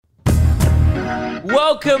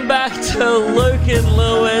Welcome back to Luke and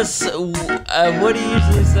Lewis. What do you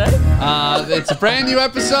usually say? It's a brand new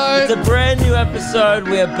episode. It's a brand new episode.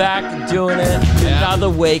 We're back doing it. Another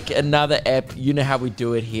week, another ep. You know how we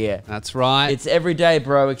do it here. That's right. It's every day,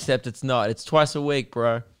 bro, except it's not. It's twice a week,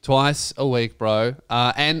 bro. Twice a week, bro.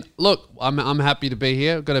 And look, I'm happy to be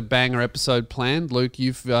here. I've got a banger episode planned. Luke,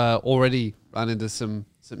 you've already run into some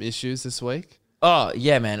issues this week. Oh,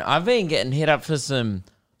 yeah, man. I've been getting hit up for some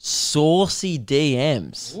saucy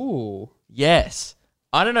DMs. Ooh. Yes.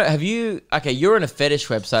 I don't know. Have you... Okay, you're on a fetish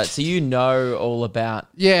website, so you know all about...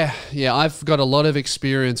 Yeah. I've got a lot of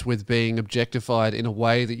experience with being objectified in a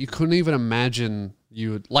way that you couldn't even imagine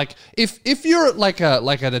you would... Like, if you're like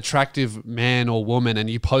an attractive man or woman and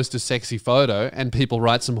you post a sexy photo and people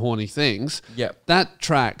write some horny things, Yep. that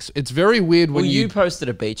tracks. It's very weird when you posted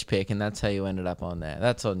a beach pic and that's how you ended up on there.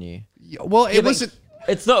 That's on you. Well, it wasn't...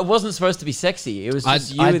 It's not. It wasn't supposed to be sexy. It was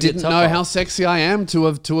just you. I with your didn't top know off. how sexy I am to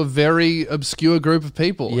a very obscure group of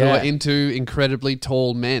people who Yeah. are into incredibly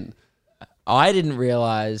tall men. I didn't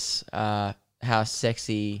realize how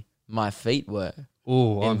sexy my feet were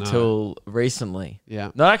Ooh, until recently. Yeah.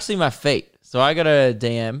 Not actually my feet. So I got a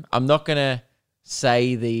DM. I'm not gonna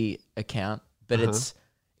say the account, but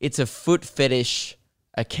it's a foot fetish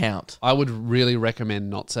account. I would really recommend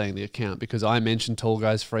not saying the account because I mentioned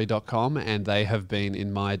tallguysfree.com and they have been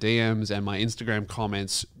in my DMs and my Instagram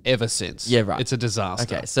comments ever since. Yeah, right. It's a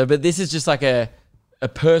disaster. Okay, so but this is just like a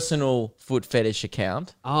personal foot fetish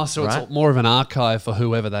account. Oh, so Right. it's more of an archive for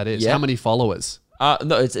whoever that is. Yeah. How many followers?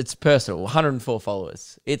 No, it's personal. 104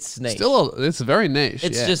 followers. It's niche. It's very niche.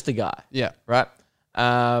 It's yeah. just a guy. Yeah. Right?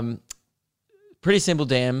 Pretty simple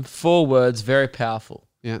DM. 4 words, very powerful.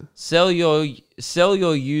 Yeah. Sell your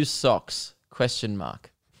used socks? Question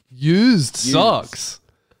mark. Used socks.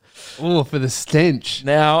 Oh, for the stench.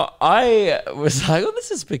 Now, I was like, oh, this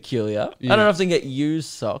is peculiar. I don't often get used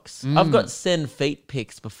socks. I've got send feet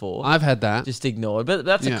pics before. I've had that. Just ignored. But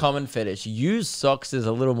that's a Yeah. common fetish. Used socks is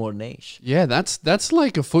a little more niche. Yeah, that's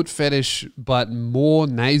like a foot fetish, but more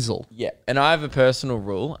nasal. Yeah. And I have a personal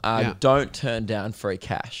rule. Yeah. Don't turn down free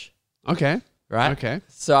cash. Okay. Right? Okay.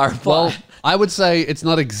 So I reply. Well, I would say it's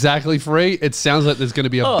not exactly free. It sounds like there's going to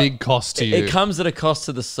be a big cost to you. It comes at a cost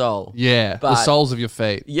to the soul. Yeah, but- the soles of your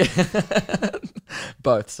feet. Yeah.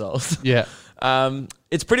 Both souls. Yeah.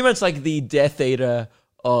 It's pretty much like the Death Eater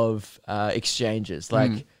of exchanges.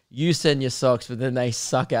 Like you send your socks, but then they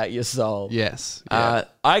suck out your soul. Yes. Yeah.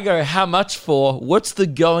 I go, how much for? What's the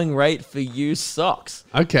going rate for used socks?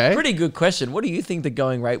 Okay. Pretty good question. What do you think the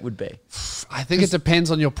going rate would be? I think it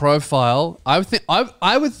depends on your profile. I would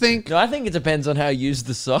think No, I think it depends on how used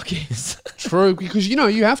the sock is. true because you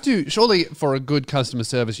have to surely for a good customer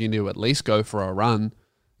service you need to at least go for a run.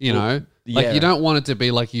 Like yeah. you don't want it to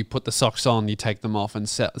be like you put the socks on, you take them off and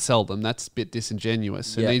sell them. That's a bit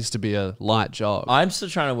disingenuous. It Yeah. needs to be a light job. I'm still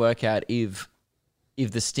trying to work out if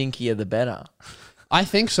the stinkier the better. I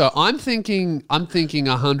think so. I'm thinking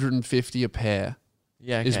 150 a pair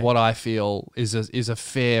Yeah, is okay. what I feel is a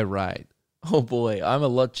fair rate. Oh boy, I'm a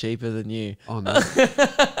lot cheaper than you. Oh no.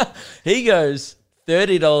 He goes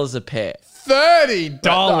 $30 a pair. $30.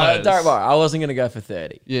 No, don't worry, I wasn't gonna go for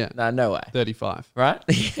 30. Yeah. No way. 35. Right?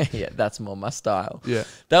 Yeah, that's more my style. Yeah.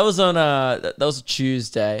 That was on that was a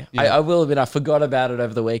Tuesday. Yeah. I will admit I forgot about it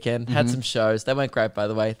over the weekend. Had some shows. They went great, by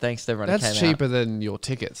the way. Thanks to everyone who That's came cheaper out. than your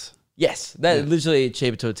tickets. Yes, that literally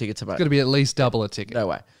cheaper to a ticket to my. It's got to be at least double a ticket. No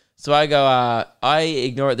way. So I go. I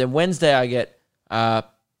ignore it. Then Wednesday I get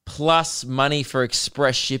plus money for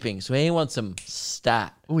express shipping. So he wants some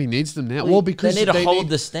stat. Oh, he needs them now. Well, because they need to hold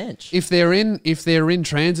the stench. If they're in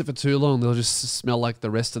transit for too long, they'll just smell like the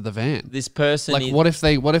rest of the van. This person, Like what if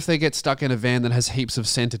they get stuck in a van that has heaps of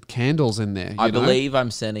scented candles in there? I you know? believe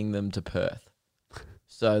I'm sending them to Perth.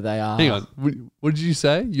 So they are. Hang on. What did you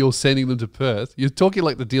say? You're sending them to Perth? You're talking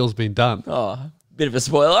like the deal's been done. Oh, bit of a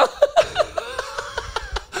spoiler.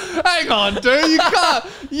 Hang on, dude. You can't.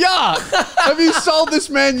 Yuck. Have you sold this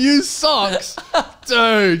man used socks?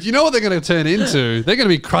 Dude, you know what they're going to turn into? They're going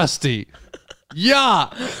to be crusty.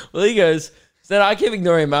 Yuck. Well, he goes, so then I keep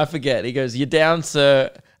ignoring him. I forget. He goes, "You're down,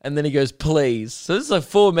 sir." And then he goes, "Please." So this is like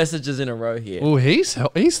 4 messages in a row here. Oh, he's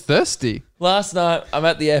thirsty. Last night, I'm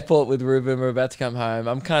at the airport with Ruben. We're about to come home.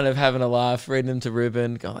 I'm kind of having a laugh, reading them to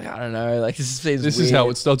Ruben. Going, like, I don't know. Like, this seems This weird. is how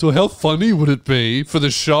it starts. Well, how funny would it be for the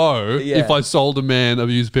show Yeah. if I sold a man a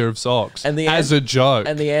used pair of socks And the as a joke?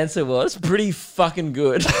 And the answer was pretty fucking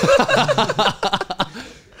good.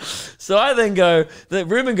 So I then go,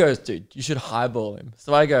 Ruben goes, "Dude, you should highball him."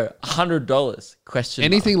 So I go, $100? Question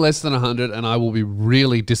mark. Anything less than 100 and I will be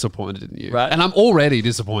really disappointed in you. Right. And I'm already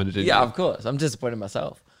disappointed in you. Yeah, of course. I'm disappointed in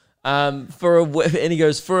myself. and he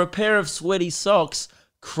goes, for a pair of sweaty socks,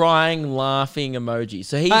 crying, laughing emoji.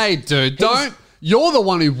 So Hey, dude, don't. You're the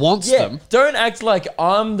one who wants them. Don't act like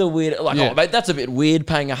I'm the weird. Like, Yeah. oh, mate, that's a bit weird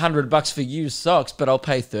paying $100 for used socks, but I'll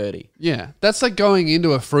pay 30. Yeah, that's like going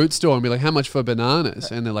into a fruit store and be like, how much for bananas?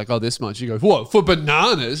 And they're like, oh, this much. You go, what, for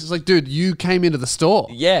bananas? It's like, dude, you came into the store.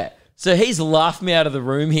 Yeah. So he's laughed me out of the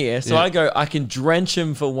room here. So Yeah. I go, I can drench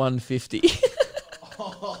him for 150.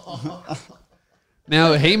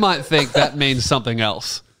 Now, he might think that means something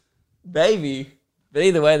else. Maybe. But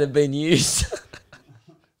either way, they've been used.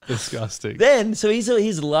 Disgusting. Then, so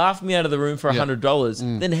he's laughed me out of the room for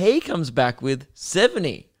 $100. Then he comes back with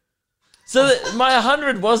 70. So that my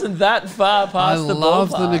 100 wasn't that far I past the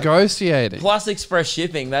love the ballpark. negotiating. Plus express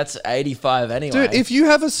shipping, that's 85 anyway. Dude, if you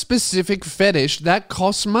have a specific fetish, that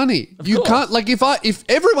costs money. You course. can't, like, if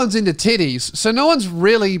everyone's into titties, so no one's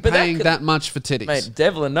really that paying could- that much for titties. Mate,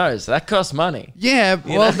 Devlin knows that costs money. Yeah,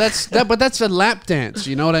 well, know? but that's a lap dance.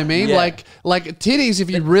 You know what I mean? Yeah. Like titties. If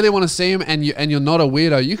you really want to see them and you're not a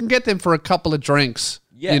weirdo, you can get them for a couple of drinks.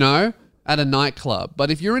 Yeah. You know, at a nightclub.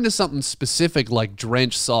 But if you're into something specific like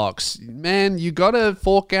drenched socks, man, you gotta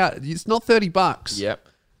fork out. It's not $30. Yep.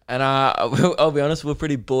 And I'll be honest, we're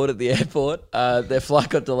pretty bored at the airport. Their flight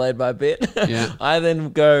got delayed by a bit. Yeah. I then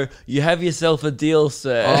go, you have yourself a deal,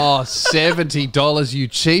 sir. Oh, $70, you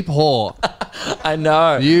cheap whole. I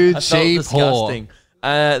know. You I felt cheap disgusting.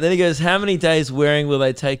 Then he goes, how many days wearing will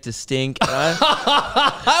they take to stink? And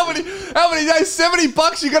How many days?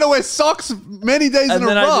 $70? You gotta wear socks many days in a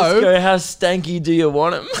then I just row, go, how stanky do you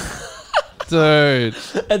want them? dude.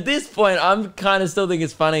 At this point, I'm kind of still think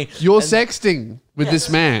it's funny. You're sexting with this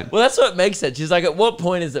man. Well, that's what makes it. She's like, at what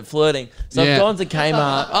point is it flirting? So Yeah. I've gone to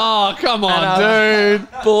Kmart, Oh, come on, And,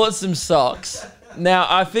 dude. bought some socks. Now,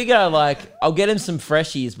 I figure, like, I'll get him some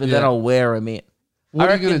freshies, but then Yeah. I'll wear them in. What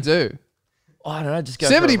I are you gonna reckon- do? Oh, I don't know, just go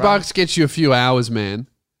for a $70 run. gets you a few hours, man.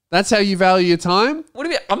 That's how you value your time? What do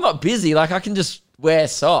you mean? I'm not busy. Like, I can just wear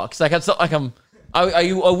socks. Like, it's not like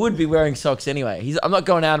I would be wearing socks anyway. I'm not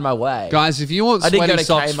going out of my way. Guys, if you want I didn't sweaty go to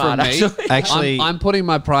socks Kmart, from me, actually. Actually, I'm putting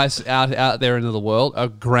my price out there into the world.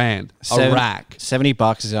 $1,000. A rack.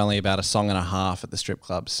 $70 is only about a song and a half at the strip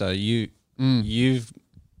club. So you've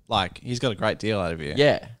like, he's got a great deal out of you.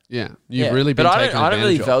 Yeah. Yeah. You've Yeah. really been But taken I don't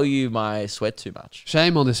really advantage of. value my sweat too much.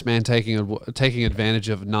 Shame on this man taking advantage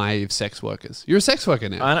of naive sex workers. You're a sex worker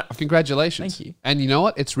now. I know. Congratulations. Thank you. And you know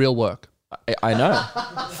what? It's real work. I know.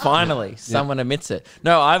 Finally, someone admits it.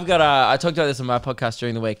 No, I've got I talked about this on my podcast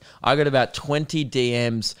during the week. I got about 20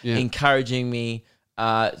 DMs Yeah. encouraging me,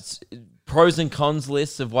 pros and cons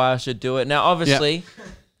lists of why I should do it. Now, obviously,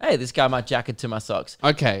 hey, this guy might jack it to my socks.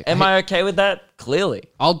 Okay. Am I okay with that? Clearly.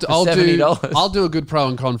 I'll For do $70. I'll do a good pro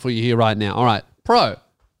and con for you here right now. All right. Pro,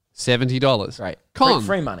 $70. Right. Con,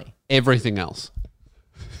 Free money. everything else.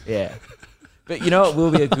 Yeah. But you know it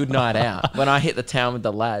will be a good night out when I hit the town with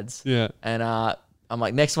the lads. Yeah. And I'm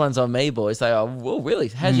like, next one's on me, boys. They go, well, really?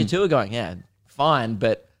 How's Hmm. your tour going? Yeah, fine,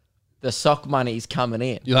 but the sock money's coming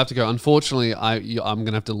in. You'll have to go. Unfortunately, I'm going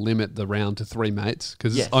to have to limit the round to 3 mates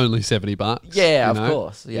because Yes. it's only $70. Yeah, you of know?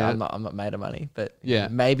 course. Yeah, I'm not made of money, but Yeah.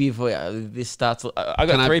 maybe if this starts, I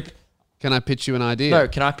got Can three. Can I pitch you an idea? No,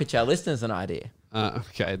 can I pitch our listeners an idea?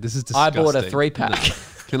 Okay, this is I disgusting. bought a 3-pack.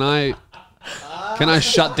 No. Can I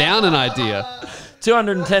shut down an idea?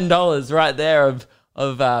 $210 right there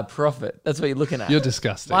of profit. That's what you're looking at. You're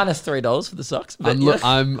disgusting. Minus $3 for the socks. But yeah.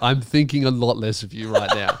 I'm thinking a lot less of you right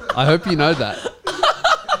now. I hope you know that.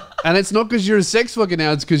 And it's not because you're a sex worker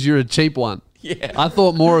now, it's because you're a cheap one. Yeah. I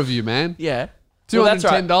thought more of you, man. Yeah. Well, that's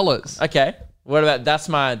right. $210. Okay. What about that's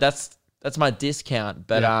my discount.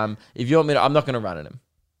 But Yeah. if you want me to, I'm not going to run in them.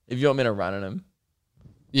 If you want me to run in them,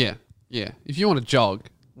 Yeah. If you want to jog,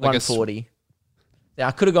 like a 140. Yeah,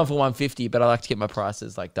 I could have gone for 150, but I like to get my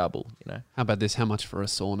prices like double. You know, how about this? How much for a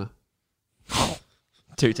sauna?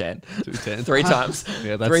 210, 210. 3 times,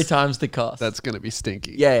 Yeah, that's- 3 times the cost. That's going to be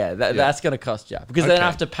stinky. yeah. That's going to cost you because then Okay. I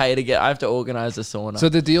have to pay to get. I have to organize a sauna. So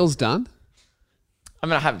the deal's done? I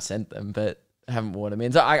mean, I haven't sent them, but I haven't worn them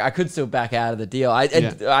in. So I could still back out of the deal.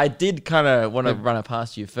 I did kind of want to run it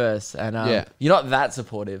past you first, and Yeah. you're not that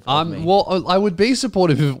supportive of me. Well, I would be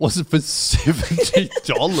supportive if it wasn't for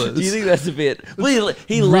 $70. Do you think that's a bit? Well,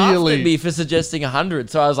 he laughed Really? at me for suggesting 100,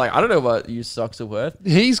 so I was like, I don't know what your socks are worth.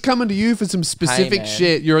 He's coming to you for some specific man.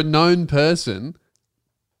 shit. You're a known person.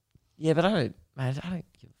 Yeah, but I don't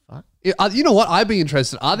give a fuck. You know what? I'd be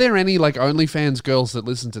interested. Are there any like OnlyFans girls that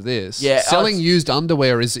listen to this? Yeah, Selling Alex- used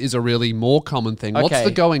underwear is a really more common thing. What's Okay. the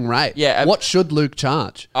going rate? Yeah, What should Luke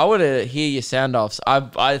charge? I want to hear your sound offs.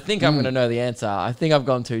 I think I'm going to know the answer. I think I've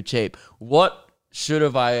gone too cheap. What should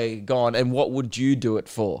have I gone, and what would you do it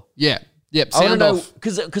for? Yeah. Yep, I want to sound know off.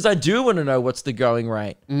 because I do want to know what's the going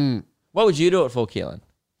rate. What would you do it for, Keelan?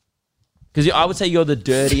 Because I would say you're the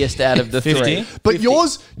dirtiest out of the 50? three. But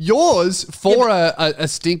 50. yours for a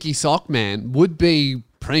stinky sock man would be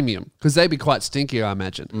premium because they'd be quite stinky, I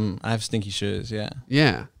imagine. I have stinky shoes. Yeah.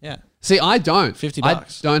 Yeah. Yeah. See, I don't. $50. I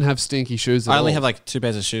don't have stinky shoes at I only all. have like 2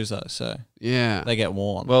 pairs of shoes though, so Yeah. they get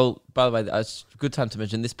worn. Well, by the way, it's a good time to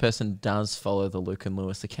mention this person does follow the Luke and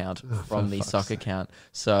Lewis account from the sock account.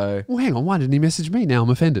 So Well, hang on. Why didn't he message me? Now I'm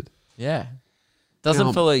offended. yeah, doesn't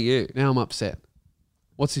Now- follow you. Now I'm upset.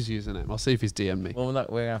 What's his username? I'll see if he's DM'd me. Well, we're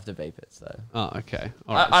gonna have to beep it. So Oh, okay.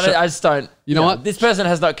 All right. I just don't. You know what? This person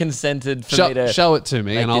has not consented for me to show it to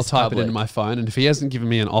me make and I'll this type it public. into my phone. And if he hasn't given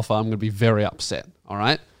me an offer, I'm going to be very upset. All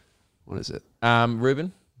right. What is it?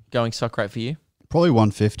 Ruben, going sock rate for you. Probably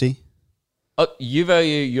 150. Oh, you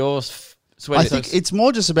value your sweaty I socks. think it's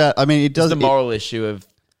more just about. I mean, it does. the moral issue of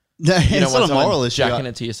No, you it's don't want not a someone moral issue. jacking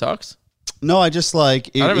into your socks. No, I just like.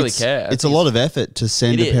 I don't really care. I It's a think lot of effort to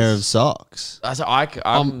send It a pair is. of socks. So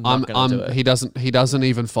I'm not gonna do it. He doesn't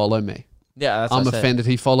even follow me. Yeah, that's I'm what I said. offended.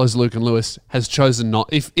 He follows Luke and Lewis. Has chosen not.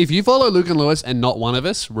 If you follow Luke and Lewis and not one of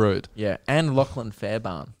us, rude. Yeah, and Lachlan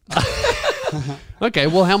Fairbairn. Okay,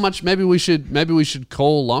 well, how much? Maybe we should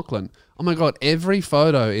call Lachlan. Oh my god, every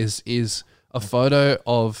photo is a photo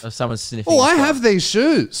of. Of someone sniffing. Oh, I his sock. have these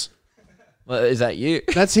shoes. Well, is that you?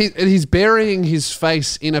 That's he. And he's burying his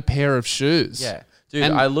face in a pair of shoes. Yeah. Dude,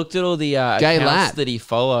 And I looked at all the gay accounts lad. that he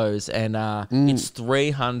follows, and it's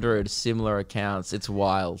 300 similar accounts. It's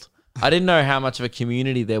wild. I didn't know how much of a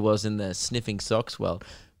community there was in the sniffing socks world.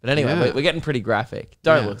 But anyway, Yeah. we're getting pretty graphic.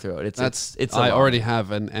 Don't Yeah. look through it. It's a I lot. already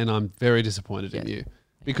have, and I'm very disappointed in Yeah. you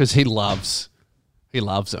because he loves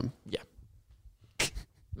them. Yeah.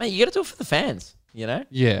 Mate, you got to do it for the fans, you know?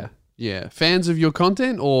 Yeah, yeah. Fans of your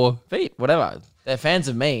content or Feet, whatever. They're fans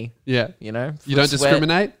of me, yeah. you know? You don't Sweat,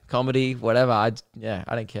 discriminate? Comedy, whatever. I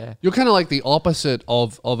don't care. You're kind of like the opposite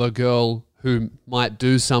of a girl who might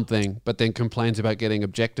do something but then complains about getting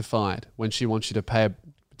objectified when she wants you to pay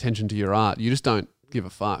attention to your art. You just don't give a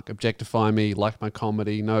fuck. Objectify me, like my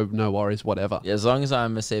comedy, no worries, whatever. Yeah, as long as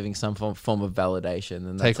I'm receiving some form of validation,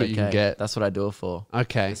 then that's Take what you can okay. get. That's what I do it for.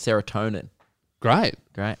 Okay, Serotonin. great.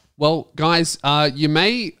 Great. Well, guys, you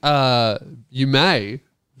may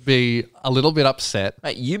be a little bit upset.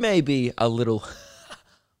 Mate, you may be a little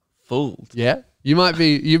fooled. Yeah, you might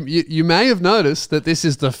be. You may have noticed that this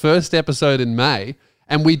is the first episode in May,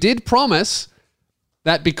 and we did promise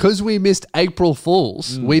that because we missed April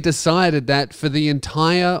Fools, we decided that for the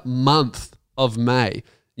entire month of May,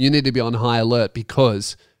 you need to be on high alert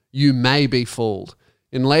because you may be fooled.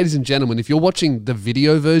 And ladies and gentlemen, if you're watching the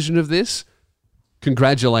video version of this,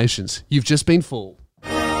 congratulations, you've just been fooled.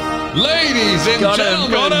 Ladies and Got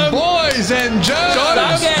him, got him. boys and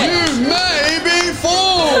girls, you may be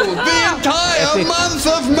fooled. The entire month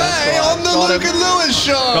of May on the Luke and Lewis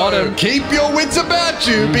show. Got him. Keep your wits about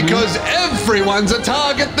you because everyone's a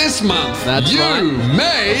target this month. That's you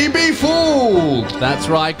may be fooled. That's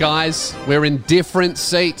right, guys. We're in different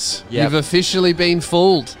seats. Yep. You've officially been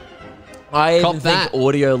fooled. I Cop even think that.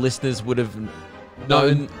 audio listeners would have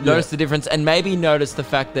noticed the difference and maybe noticed the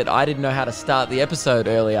fact that I didn't know how to start the episode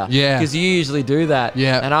earlier. Yeah. Because you usually do that.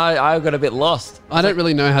 Yeah. And I got a bit lost. I don't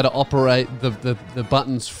really know how to operate the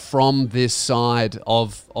buttons from this side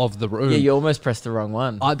of the room. Yeah, you almost pressed the wrong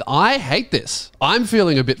one. I hate this. I'm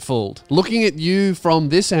feeling a bit fooled. Looking at you from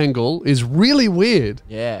this angle is really weird.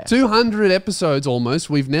 Yeah. 200 episodes almost.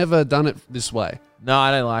 We've never done it this way. No,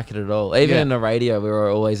 I don't like it at all. Even Yeah. in the radio, we were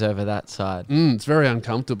always over that side. It's very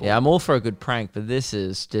uncomfortable. Yeah, I'm all for a good prank, but this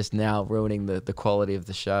is just now ruining the quality of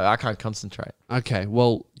the show. I can't concentrate. Okay,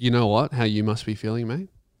 well, you know what? How you must be feeling, mate?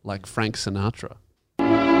 Like Frank Sinatra.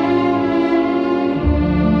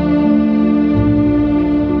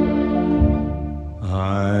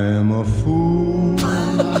 I'm a fool.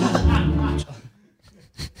 I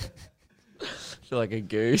feel like a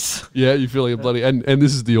goose. Yeah, you're feeling a bloody... And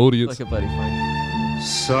this is the audience. Like a bloody Frank.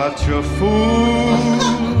 Such a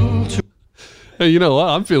fool. Hey, you know what?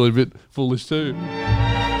 I'm feeling a bit foolish too.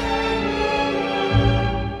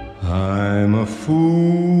 I'm a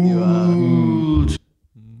fool.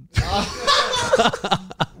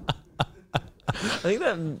 I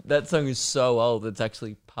think that song is so old it's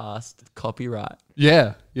actually past copyright.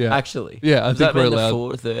 Yeah, yeah. Actually. Yeah, I Has think that been we're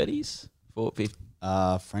allowed. the 430s? 450?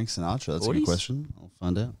 Frank Sinatra. That's a 40s? good question. I'll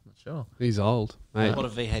find out. Sure. He's old, mate. What a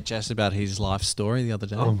VHS about his life story the other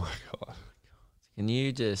day. Oh my God. Can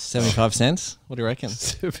you just 75 cents? What do you reckon?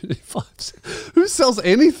 75 cents. Who sells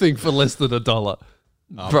anything for less than $1?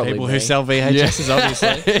 Probably People me. who sell VHSs,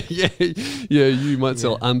 obviously. yeah. You might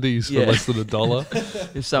sell undies for Yeah. less than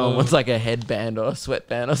 $1. If someone wants like a headband or a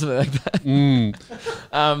sweatband or something like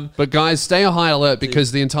that. But guys, stay on high alert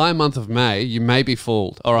because the entire month of May, you may be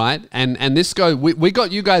fooled. All right, and this we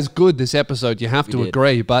got you guys good this episode. You have to did.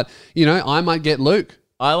 agree, but I might get Luke.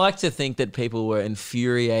 I like to think that people were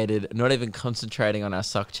infuriated, not even concentrating on our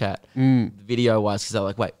sock chat video wise, because they're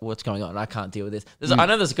like, "Wait, what's going on? I can't deal with this." I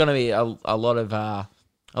know there's going to be a lot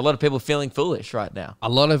of people feeling foolish right now. A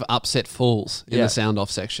lot of upset fools in Yeah. the sound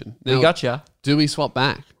off section. We Now, gotcha. do we swap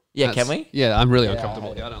back? Yeah, can we? Yeah, I'm really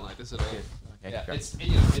uncomfortable. I don't like this at all. Okay, Yeah, great.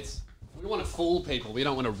 it's we want to fool people. We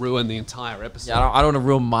don't want to ruin the entire episode. Yeah, I don't want to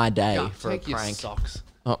ruin my day Yeah, for a take your prank. socks.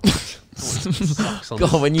 Oh. Socks on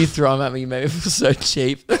God, when you throw them at me, you made me feel so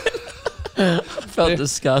cheap. I felt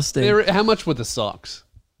disgusting. How much were the socks?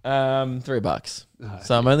 $3.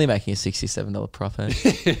 So I'm only making a $67 profit.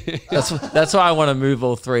 that's why I want to move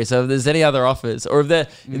all three. So if there's any other offers, or if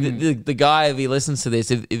the guy, if he listens to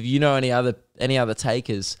this, if you know any other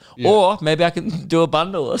takers, or maybe I can do a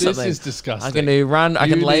bundle or This something. is disgusting. I can do run. I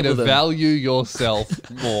You can need label to them value yourself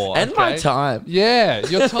more and my okay? time. Yeah,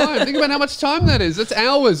 your time. Think about how much time that is. That's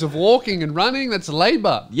hours of walking and running. That's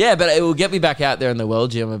labor. Yeah, but it will get me back out there in the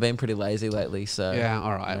world gym. I've been pretty lazy lately, so Yeah,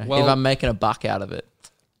 all right. if Well, I'm making a buck out of it,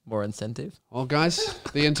 more incentive. well, guys,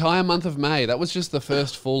 the entire month of May, that was just the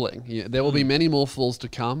first fooling. Yeah, there will be many more fools to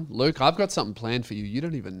come. Luke, I've got something planned for you. You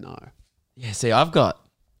don't even know. Yeah, see, I've got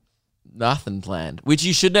nothing planned, which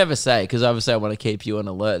you should never say because obviously I want to keep you on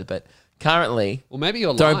alert. But currently, Well, maybe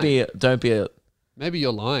you're don't lying. be. Maybe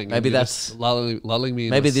you're lying. Maybe and you're that's- just lulling me.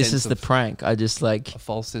 Maybe into a this is sense the of prank. I just like a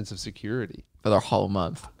false sense of security. for the whole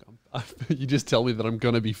month. You just tell me that I'm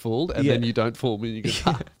gonna be fooled, and Yeah. then you don't fool me. And you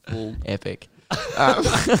get fooled. Epic.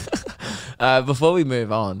 Before we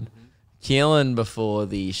move on, Keelan before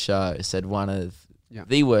the show said one of Yeah.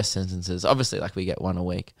 the worst sentences. Obviously, like we get one a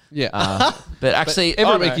week. Yeah. But But actually,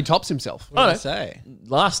 every oh, week no. he tops himself. What did I no. say?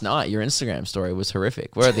 Last night, your Instagram story was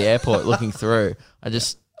horrific. We're at the airport looking through. I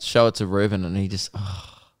just show it to Ruben, and he just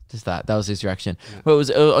that. That was his reaction. Well, it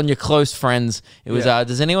was on your close friends. It was, Yeah.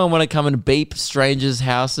 does anyone want to come and beep strangers'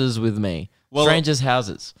 houses with me? Well- strangers'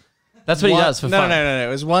 houses. That's what he does for no, fun. No. It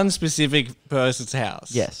was one specific person's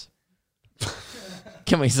house. Yes.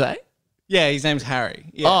 Can we say? Yeah, his name's Harry.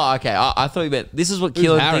 Yeah. Oh, okay. I thought you meant this is what Who's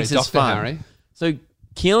Keelan Harry? thinks is Dr. fun. Harry? So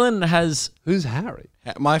Keelan has. Who's Harry?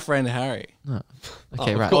 My friend Harry.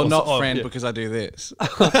 Okay, right. Well, not Oh, friend yeah. because I do this.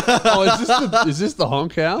 Oh, is this the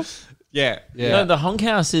honk house? Yeah. Yeah. No, the honk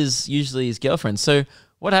house is usually his girlfriend. So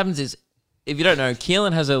what happens is, if you don't know,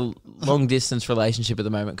 Keelan has a long distance relationship at the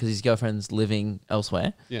moment because his girlfriend's living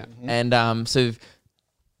elsewhere. Yeah. And so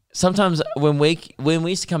sometimes when we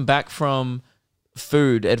used to come back from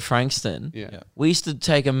food at Frankston, Yeah. we used to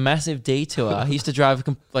take a massive detour. He used to drive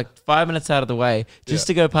like 5 minutes out of the way just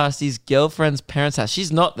to go past his girlfriend's parents' house.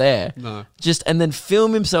 She's not there. No. And then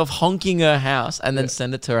film himself honking her house and then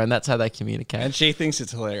send it to her, and that's how they communicate. And she thinks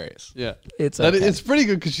it's hilarious. Yeah. It's That- okay. It's pretty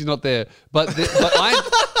good because she's not there. But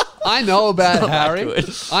I know about not that Harry.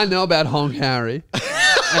 good. I know about Honk Harry.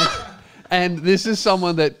 And this is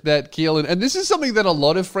someone that Keelan, and this is something that a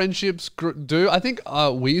lot of friendships do. I think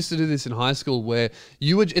we used to do this in high school where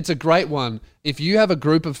it's a great one. If you have a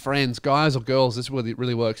group of friends, guys or girls, this is where it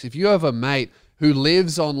really works. If you have a mate who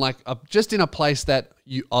lives on just in a place that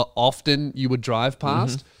you often you would drive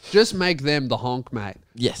past, just make them the honk mate.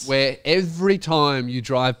 Yes. Where every time you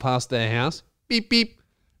drive past their house, beep, beep,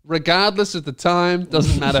 regardless of the time,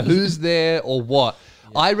 doesn't matter who's there or what.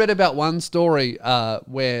 I read about one story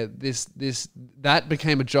where that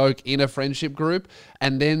became a joke in a friendship group,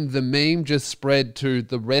 and then the meme just spread to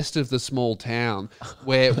the rest of the small town,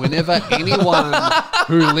 where whenever anyone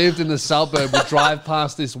who lived in the suburb would drive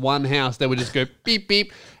past this one house, they would just go beep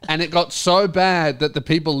beep, and it got so bad that the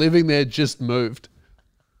people living there just moved.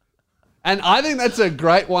 And I think that's a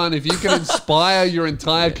great one if you can inspire your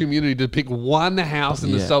entire community to pick one house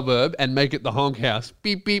in the Yeah. suburb and make it the honk house.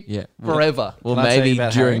 Beep, beep, Yeah. forever. Well, Can I tell you maybe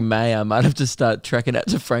about during Harry? May, I might have to start trekking out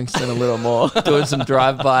to Frankston a little more, doing some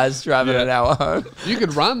drive-bys, driving an hour home. You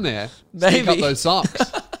could run there. Stick up Maybe. those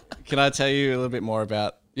socks. Can I tell you a little bit more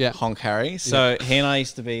about Yeah. Honk Harry? So he and I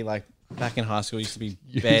used to be back in high school, used to be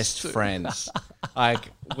best friends.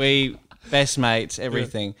 We best mates,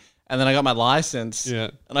 everything. And then I got my license,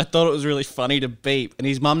 Yeah. and I thought it was really funny to beep. And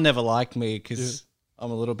his mum never liked me because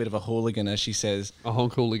I'm a little bit of a hooligan, as she says. A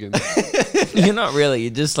honk hooligan. You're not really. You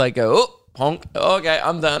just like go, oh, honk. Okay,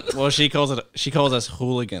 I'm done. Well, she calls us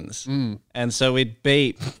hooligans, and so we'd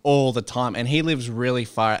beep all the time. And he lives really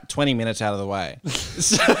far, 20 minutes out of the way.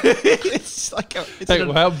 So it's like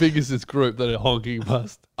How big is this group that are honking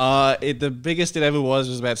past? the biggest it ever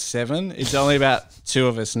was about 7. It's only about 2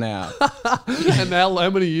 of us now. And now, how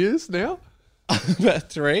many years now? About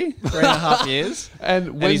 3.5 years.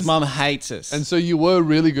 And his mum hates us. And so you were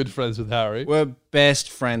really good friends with Harry. We're best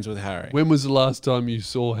friends with Harry. When was the last time you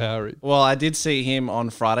saw Harry? Well, I did see him on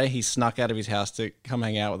Friday. He snuck out of his house to come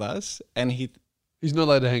hang out with us, and He's not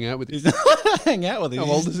allowed to hang out with you. he's not hang out with us. How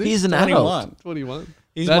old is he? He's an 21. adult. 21.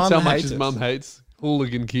 His That's mum how much hates his us. mum hates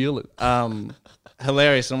hooligan Keelan.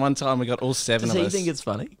 Hilarious. And one time we got all 7 Does of he us. think it's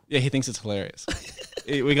funny? Yeah, he thinks it's hilarious.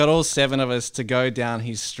 We got all 7 of us to go down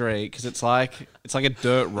his street because it's like a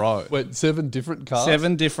dirt road. Wait, 7 different cars?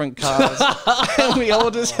 7 different cars, and we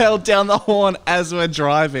all just held down the horn as we're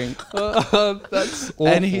driving. That's awful.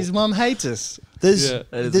 And his mum hates us. There's Yeah.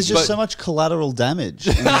 there's just so much collateral damage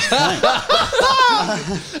in this prank.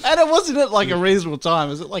 And it wasn't at like a reasonable time.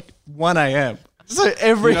 It was at like 1 a.m. So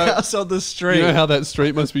every house on the street. You know how that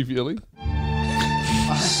street must be feeling?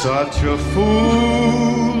 Such a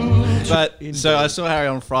fool. But so I saw Harry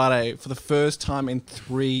on Friday for the first time in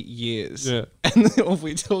 3 years. Yeah. And all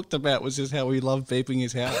we talked about was just how we love beeping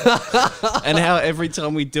his house. And how every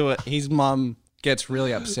time we do it, his mum gets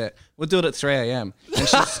really upset. We'll do it at 3 a.m. And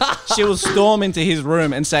she will storm into his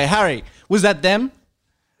room and say, Harry, was that them?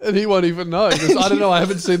 And he won't even know. He goes, I don't know. I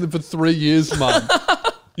haven't seen them for 3 years, Mum.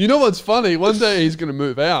 You know what's funny? One day he's going to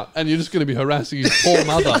move out and you're just going to be harassing his poor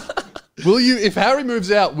mother. Will you, if Harry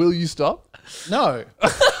moves out, will you stop? No.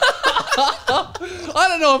 I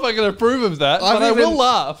don't know if I can approve of that, but I even- will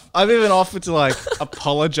laugh. I've even offered to like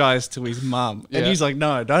apologize to his mum. And Yeah. he's like,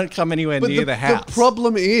 no, don't come anywhere But near the house. the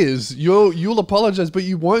problem is you'll apologize, but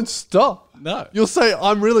you won't stop. No. You'll say,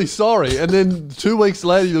 I'm really sorry. And then 2 weeks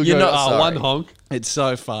later, you'll You're go, not sorry. one honk. It's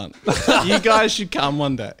so fun. You guys should come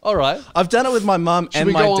one day. All right. I've done it with my mum Should and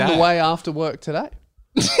we my go dad. on the way after work today?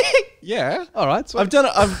 Yeah. All right. Sweet. I've done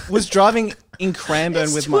it. I was driving in Cranbourne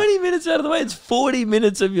It's with 20 minutes out of the way. It's 40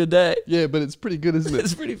 minutes of your day. Yeah, but it's pretty good, isn't it?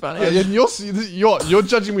 It's pretty funny. Yeah, and you're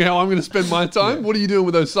judging me how I'm going to spend my time. What are you doing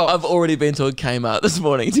with those socks? I've already been to a Kmart this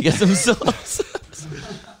morning to get some socks.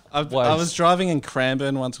 I was driving in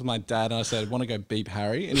Cranbourne once with my dad, and I said, "Want to go beep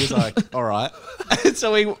Harry?" And he was like, "All right." And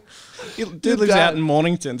so he dude lives out in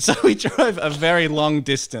Mornington, so we drove a very long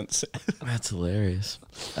distance. That's hilarious.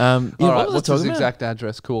 All right. What's What's his exact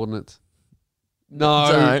address coordinates?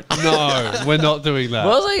 No, Don't. no, we're not doing that.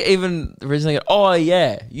 What was I even originally? Oh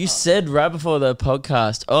yeah, you said right before the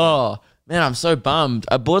podcast. Oh man, I'm so bummed.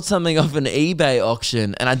 I bought something off an eBay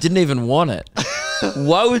auction and I didn't even want it.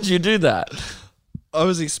 Why would you do that? I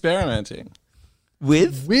was experimenting.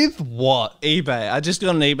 With With what? eBay. I just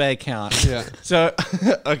got an eBay account. Yeah. So,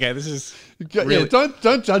 okay, this is Yeah, really.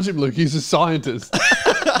 don't judge him, Luke. He's a scientist.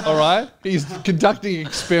 All right? He's conducting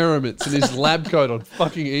experiments in his lab coat on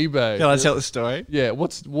fucking eBay. Can I tell the story? Yeah,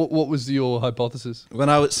 what was your hypothesis? When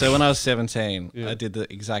I was 17, I did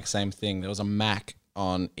the exact same thing. There was a Mac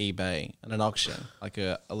on eBay at an auction, like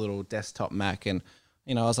a little desktop Mac, and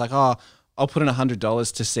I was like, oh, I'll put in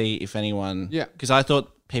 $100 to see if anyone. Yeah. Because I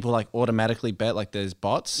thought people like automatically bet, like there's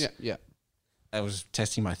bots. Yeah. I was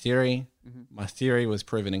testing my theory. My theory was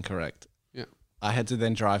proven incorrect. Yeah. I had to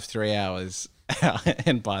then drive 3 hours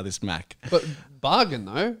and buy this Mac. But bargain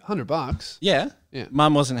though, $100. Yeah. Yeah.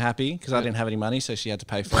 Mum wasn't happy because I didn't have any money, so she had to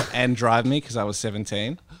pay for it and drive me because I was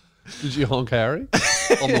 17. Did you honk Harry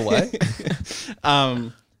on the way?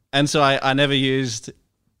 And so I never used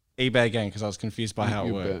eBay again because I was confused by how it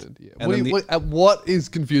You worked. burned, yeah. And then What is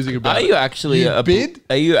confusing about are it? you actually You bid?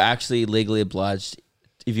 Are you actually legally obliged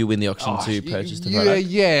if you win the auction to purchase the product?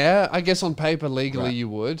 Yeah, I guess on paper legally you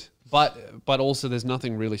would, but also there's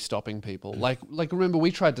nothing really stopping people. Like remember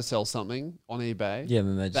we tried to sell something on eBay. Yeah,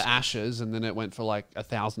 then they just the ashes, and then it went for like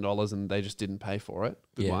 $1,000, and they just didn't pay for it.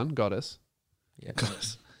 Good Yeah. one, got us. Yeah.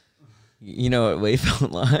 You know what we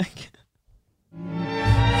felt like?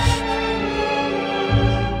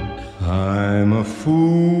 I'm a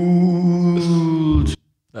fool.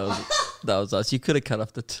 That was us. You could have cut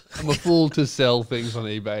off the. I'm a fool to sell things on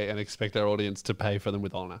eBay and expect our audience to pay for them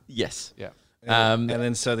with honor. Yes. Yeah. And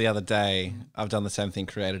then so the other day, I've done the same thing,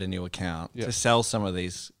 created a new account to sell some of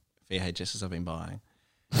these VHSs I've been buying.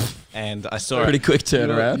 And I saw Pretty it. quick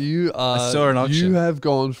turnaround. You are. saw an auction. You have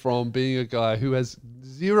gone from being a guy who has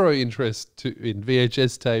zero interest in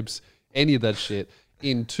VHS tapes, any of that shit.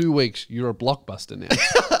 In 2 weeks, you're a blockbuster now.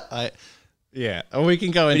 Yeah, or we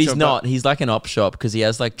can go into. But he's it, not. He's like an op shop because he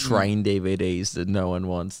has like train DVDs that no one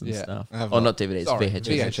wants and Yeah. stuff. I have Or a- not DVDs, Sorry, VHS.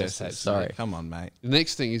 VHS tapes. Sorry. Come on, mate. The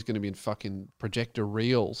next thing is going to be in fucking projector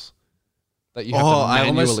reels that you have Oh, to I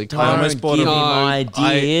manually almost- I almost bought give a- me No, my I'm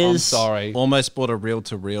ideas. sorry. Almost bought a reel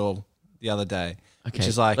to reel the other day, Okay, which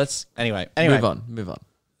is like. let's Anyway, move on.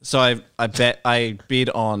 So I bid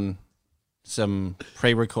on some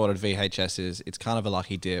pre-recorded VHSs. It's kind of a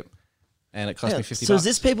lucky dip, and it cost me $50. So is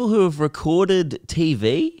this people who have recorded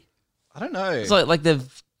TV? I don't know. It's like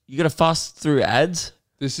you got to fast through ads.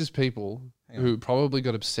 This is people who probably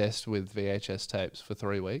got obsessed with VHS tapes for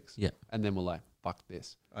 3 weeks. Yeah. And then were like, fuck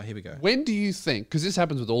this. Oh, here we go. When do you think, because this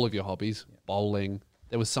happens with all of your hobbies, bowling,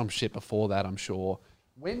 there was some shit before that, I'm sure.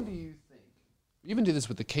 When do you think, you even did this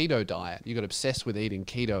with the keto diet, you got obsessed with eating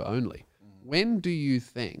keto only. When do you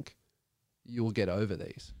think you'll get over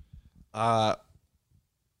these?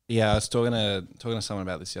 Yeah, I was talking to someone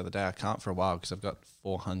about this the other day. I can't for a while because I've got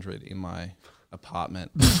 400 in my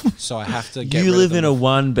apartment, so I have to get. You rid live of in them a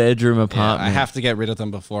one-bedroom Yeah, apartment. I have to get rid of them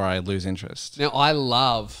before I lose interest. Now, I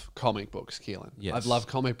love comic books, Keelan. Yes. I've loved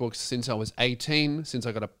comic books since I was 18, since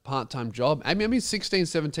I got a part-time job. I mean, 16,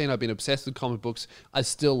 17, I've been obsessed with comic books. I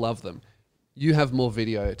still love them. You have more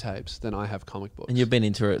videotapes than I have comic books. And you've been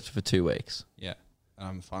into it for 2 weeks. Yeah, and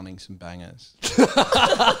I'm finding some bangers.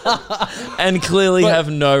 And clearly have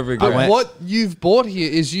no regret. But what you've bought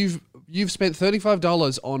here is you've spent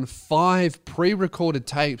 $35 on 5 pre-recorded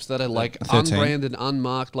tapes that are like 13. unbranded,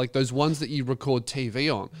 unmarked, like those ones that you record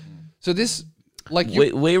TV on. So this, like,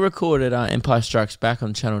 you, we recorded Empire Strikes Back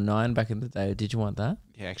on Channel 9 back in the day. Did you want that?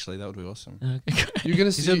 Yeah, actually, that would be awesome. you're gonna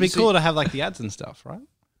Because see. it'd be cool to have like the ads and stuff, right?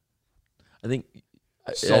 I think...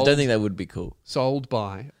 I Sold. don't think that would be cool. Sold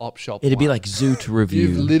by Op Shop. It'd be One. like Zoot Review.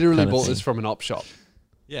 You've literally kind of bought thing. this from an op shop.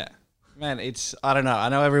 Yeah, man, I don't know. I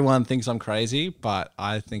know everyone thinks I'm crazy, but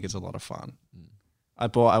I think it's a lot of fun. I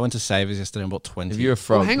went to Savers yesterday and bought 20. If you're a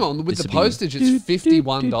frog... Well, hang on, with this the would be- postage, it's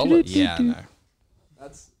 $51. Yeah, I know.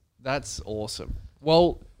 That's awesome.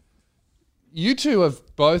 Well, you two have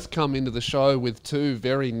both come into the show with 2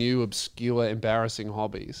 very new, obscure, embarrassing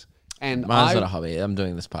hobbies. And Mine's not a hobby. I'm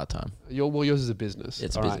doing this part-time. yours is a business.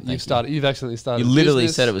 It's a All business, right, thank you. you've accidentally started. You a literally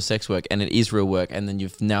business. said it was sex work, and it is real work, and then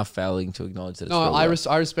you've now failing to acknowledge that it's No, real I work.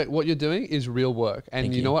 respect what you're doing is real work, and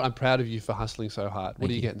Thank you know you. what? I'm proud of you for hustling so hard. What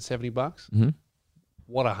are you getting? $70? Mm-hmm.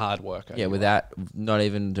 What a hard worker! Yeah, you are. without not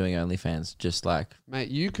even doing OnlyFans, just like mate,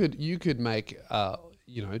 you could make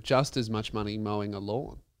just as much money mowing a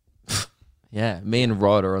lawn. me and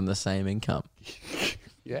Rod are on the same income.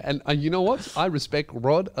 Yeah, and you know what? I respect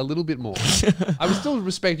Rod a little bit more. I would still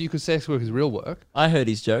respect you because sex work is real work. I heard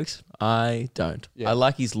his jokes. I don't. Yeah. I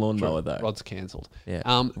like his lawnmower though. Rod's cancelled. Yeah.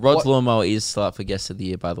 Rod's Rod's lawnmower is still up for guest of the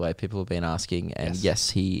year, by the way. People have been asking, and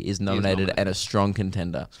yes, he is nominated and a strong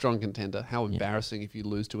contender. strong contender. How embarrassing if you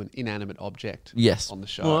lose to an inanimate object. Yes. on the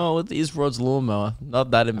show. Well, it is Rod's lawnmower.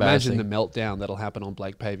 Not that embarrassing. Imagine the meltdown that'll happen on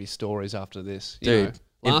Blake Pavey's stories after this. You Dude,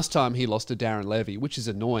 know, last time he lost to Darren Levy, which is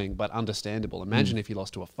annoying but understandable. Imagine if he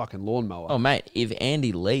lost to a fucking lawnmower. Oh, mate, if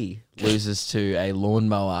Andy Lee loses to a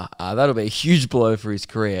lawnmower, that'll be a huge blow for his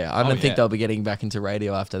career. I don't think they'll be getting back into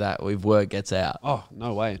radio after that if word gets out. Oh,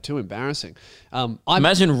 no way. Too embarrassing.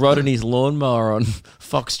 Imagine Rod and his lawnmower on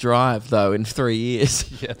Fox Drive, though, in 3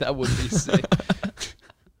 years. Yeah, that would be sick.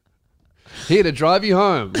 Here to drive you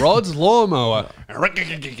home, Rod's lawnmower.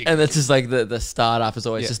 And that's just like the startup is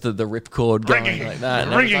always just the ripcord going like that.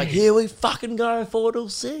 And it's like, here we fucking go, 4 till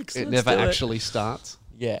 6. It Let's never do actually starts.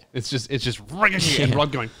 Yeah. It's just and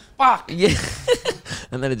Rod going, fuck. Yeah.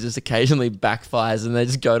 And then it just occasionally backfires and they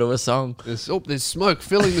just go to a song. There's smoke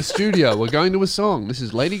filling the studio. We're going to a song. This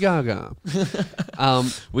is Lady Gaga.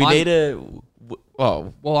 We need a...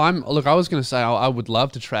 Oh, Well, I was going to say I would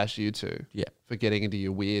love to trash you two yeah. for getting into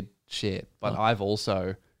your weird shit, but I've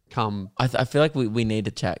also come. I feel like we need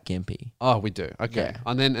to chat Gimpy. Oh, we do. Okay, Yeah.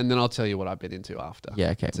 and then I'll tell you what I've been into after.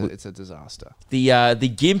 Yeah, okay. It's a disaster. The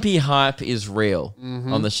Gimpy hype is real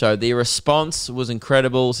on the show. The response was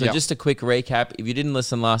incredible. So Yep. just a quick recap. If you didn't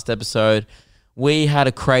listen last episode, we had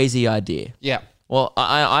a crazy idea. Yeah. Well,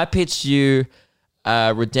 I pitched you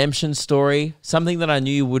a redemption story, something that I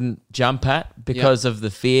knew you wouldn't jump at because of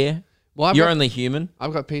the fear. Well, You're only human,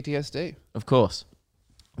 I've got PTSD. of course.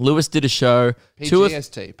 Lewis did a show.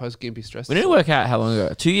 PTSD, post-Gimpy stress. We need to work out how long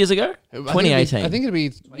ago. 2 years ago? 2018. I think it'd be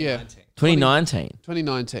 2019.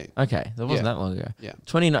 2019 Okay, that wasn't Yeah. that long ago. Yeah.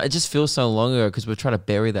 29. It just feels so long ago because we're trying to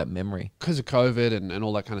bury that memory, because of COVID and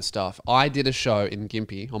all that kind of stuff. I did a show in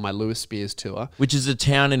Gympie on my Lewis Spears tour. which is a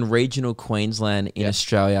town in regional Queensland in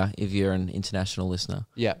Australia. If you're an international listener,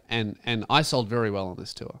 Yeah, and I sold very well on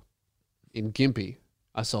this tour. In Gympie,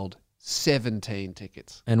 I sold 17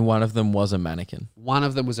 tickets. And one of them was a mannequin. One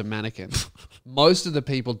of them was a mannequin. Most of the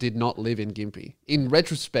people did not live in Gympie. In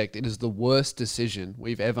retrospect, it is the worst decision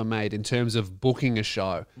we've ever made in terms of booking a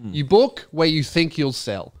show. You book where you think you'll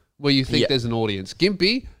sell, where you think Yeah. there's an audience.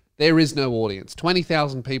 Gympie, there is no audience.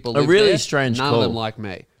 20,000 people live really there, strange none call. of them like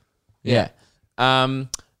me. Yeah.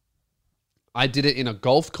 I did it in a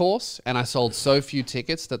golf course, and I sold so few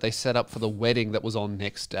tickets that they set up for the wedding that was on the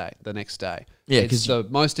next day. Yeah, It's 'cause the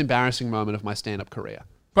most embarrassing moment of my stand-up career.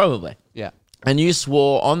 Probably. Yeah. And you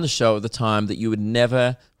swore on the show at the time that you would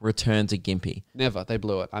never return to Gympie. Never. They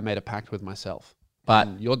blew it. I made a pact with myself. But-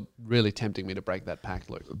 And you're really tempting me to break that pact,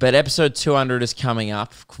 Luke. But episode 200 is coming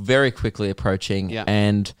up, very quickly approaching. Yeah.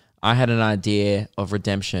 And I had an idea of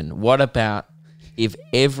redemption. What about if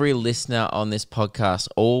every listener on this podcast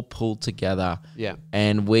all pulled together Yeah.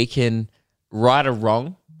 and we can right a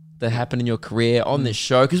wrong that happened in your career on this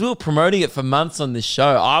show? Because we were promoting it for months on this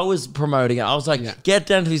show. I was promoting it. I was like, Yeah. get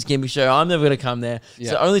down to his Gympie show. I'm never going to come there. It's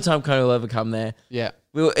Yeah. the only time Coney will ever come there. Yeah.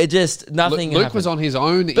 It just, nothing Luke happened. was on his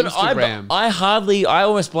own But Instagram. I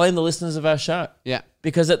almost blame the listeners of our show. Yeah.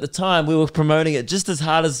 Because at the time we were promoting it just as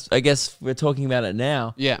hard as I guess we're talking about it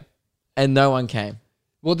now, Yeah. and no one came.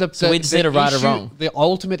 Well, So we just need to right or wrong. The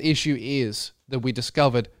ultimate issue is that we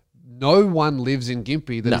discovered no one lives in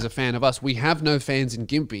Gympie that is a fan of us. We have no fans in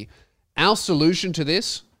Gympie. Our solution to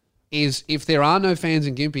this is if there are no fans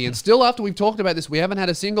in Gympie, and still after we've talked about this, we haven't had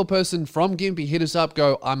a single person from Gympie hit us up,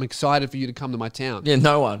 go, I'm excited for you to come to my town. Yeah,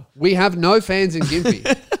 no one. We have no fans in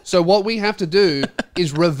Gympie. So what we have to do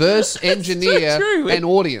is reverse engineer true. an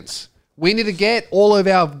audience. We need to get all of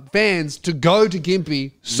our fans to go to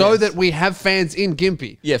Gympie so that we have fans in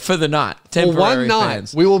Gympie. Yeah, for the night, For temporary one night,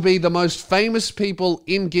 fans. we will be the most famous people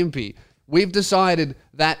in Gympie. We've decided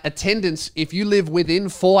that attendance, if you live within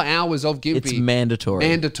 4 hours of Gympie, It's mandatory.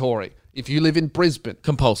 Mandatory. If you live in Brisbane,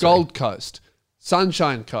 Compulsory. Gold Coast,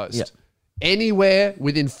 Sunshine Coast, Yeah. anywhere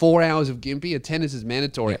within 4 hours of Gympie, attendance is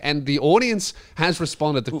mandatory. And the audience has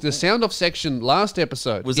responded. The Sound Off section last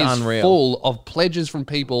episode Was is unreal. full of pledges from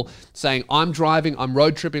people saying, I'm driving, I'm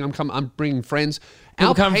road tripping, I'm bringing friends. People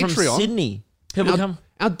Our come from Patreon- Sydney. People come.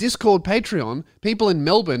 our Discord Patreon, people in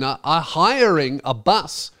Melbourne are hiring a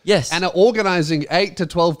bus. Yes. And are organising 8 to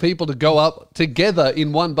 12 people to go up together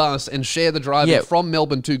in one bus and share the driving Yeah. from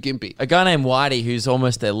Melbourne to Gympie. A guy named Whitey, who's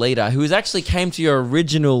almost their leader, who actually came to your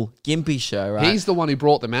original Gympie show, right? He's the one who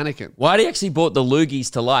brought the mannequin. Whitey actually brought the Loogies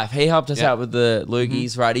to life. He helped us Yeah. out with the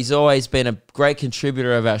Loogies, right? He's always been a great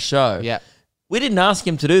contributor of our show. Yeah. We didn't ask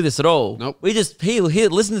him to do this at all. Nope. We just, he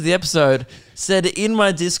listened to the episode, said in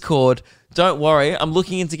my Discord, don't worry, I'm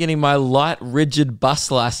looking into getting my light rigid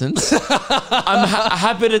bus license. I'm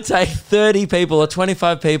happy to take 30 people or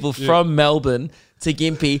 25 people from Melbourne to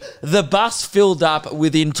Gympie. The bus filled up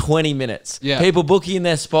within 20 minutes. Yeah. People booking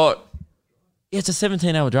their spot. Yeah, it's a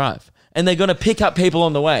 17-hour drive. And they're going to pick up people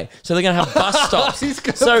on the way. So they're going to have bus stops. He's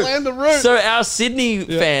gonna plan the route. So our Sydney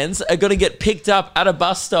fans are going to get picked up at a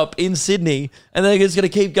bus stop in Sydney, and they're just going to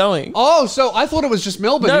keep going. Oh, so I thought it was just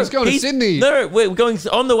Melbourne. He's going to Sydney. No, we're going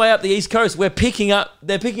on the way up the East Coast. They're picking up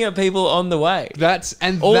people on the way. That's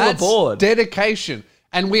All that's aboard. dedication.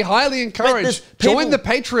 And we highly encourage there's people- join the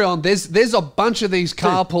Patreon. There's a bunch of these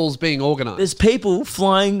carpools being organised. There's people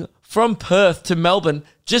flying from Perth to Melbourne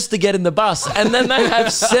just to get in the bus, and then they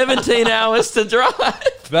have 17 hours to drive.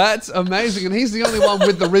 That's amazing. And he's the only one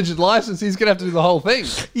with the rigid license. He's going to have to do the whole thing.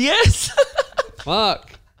 Yes.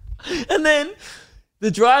 Fuck. And then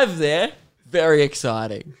the drive there, very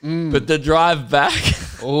exciting. But the drive back,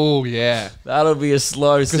 Oh, yeah. that'll be a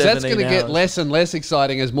slow 17 Because that's going to get hours. less and less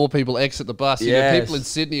exciting as more people exit the bus. You know, Yes. people in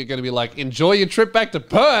Sydney are going to be like, enjoy your trip back to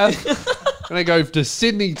Perth. And they go to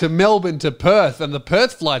Sydney to Melbourne to Perth, and the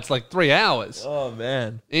Perth flight's like 3 hours. Oh,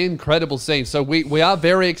 man. Incredible scene. So we are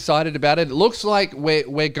very excited about it. It looks like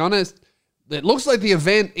we're gonna. It looks like the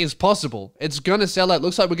event is possible. It's gonna sell out. It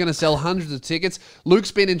looks like we're gonna sell hundreds of tickets.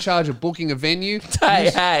 Luke's been in charge of booking a venue.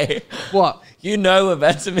 Hey. What? You know we're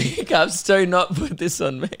about to be hiccups. Do not put this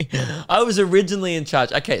on me. I was originally in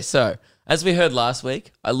charge. Okay, so as we heard last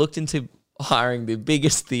week, I looked into hiring the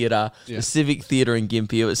biggest theatre, the Civic Theatre in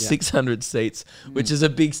Gympie. It was 600 seats, which is a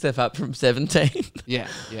big step up from 17. Yeah,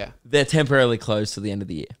 yeah. They're temporarily closed till the end of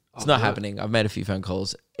the year. It's not happening. I've made a few phone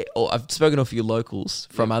calls. I've spoken to a few locals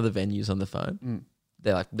from other venues on the phone.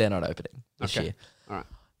 They're not opening this Okay. year. All right.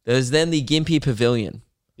 There's then the Gympie Pavilion,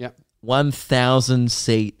 Yeah. 1,000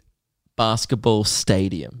 seat basketball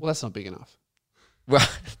stadium. Well, that's not big enough. Right.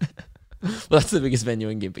 Well, that's the biggest venue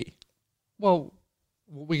in Gympie. Well,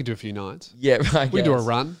 we could do a few nights. Yeah, right. We can do a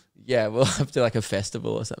run. Yeah, we'll have to do like a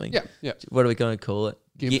festival or something. Yeah, yeah. What are we going to call it?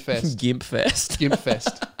 Gimp Fest. Gimp Fest. Gimp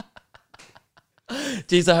Fest.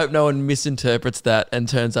 Geez, I hope no one misinterprets that and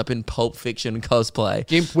turns up in Pulp Fiction cosplay.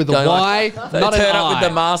 Gimp with a Going Y, they not turn an up I. with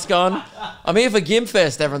the mask on. I'm here for Gimp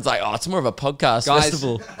Fest. Everyone's like, oh, it's more of a podcast Guys,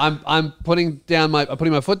 festival. I'm putting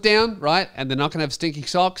my foot down, right? And they're not going to have stinky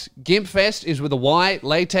socks. Gimp Fest is with a Y,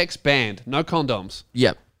 latex, banned. No condoms.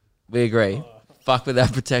 Yep, we agree. Fuck with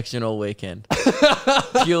that protection all weekend.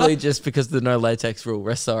 Purely just because of the no latex rule.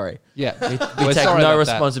 We're sorry. Yeah. We We're take sorry no about that.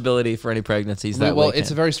 responsibility for any pregnancies that Well, weekend. it's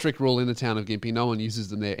a very strict rule in the town of Gympie. No one uses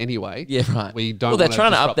them there anyway. Yeah, right. We don't. Well, they're wanna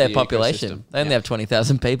trying to up disrupt their the population. ecosystem. They only Yeah. have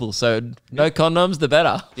 20,000 people, so no condoms, the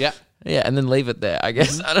better. Yeah. Yeah, and then leave it there, I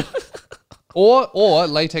guess. I don't Or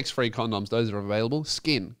latex-free condoms. Those are available.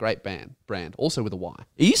 Skin, great brand. Also with a Y. Are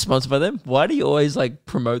you sponsored by them? Why do you always like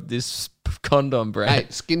promote this condom brand? Hey,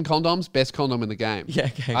 Skin condoms, best condom in the game. Yeah,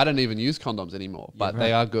 okay. I don't even use condoms anymore, but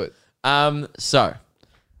they are good. So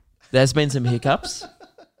there's been some hiccups.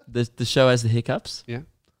 The show has the hiccups. Yeah.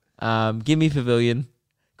 Gimme Pavilion,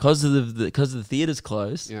 because of the theaters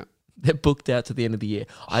closed. Yeah. They're booked out to the end of the year.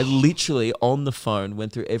 I literally on the phone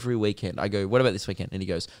went through every weekend. I go, what about this weekend? And he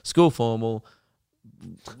goes, school formal,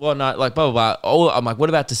 whatnot, like blah blah blah. I'm like, what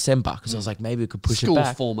about December? Because I was like, maybe we could push School it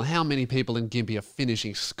back. formal. How many people in Gympie are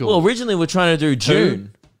finishing school? Well, originally we're trying to do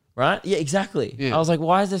June, right? Yeah, exactly. Yeah. I was like,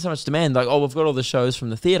 why is there so much demand? Like, oh, we've got all the shows from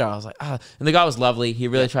the theater. I was like, and the guy was lovely. He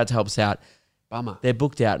really tried to help us out. Bummer. They're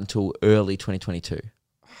booked out until early 2022.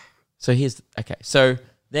 So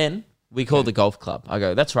then we called the golf club. I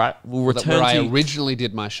go, that's right. We'll return Where I to originally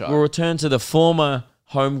did my show. we'll return to the former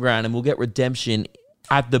home ground and we'll get redemption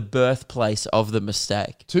at the birthplace of the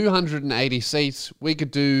mistake. 280 seats. We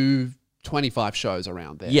could do 25 shows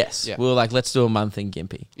around there. Yes. Yeah. We were like, let's do a month in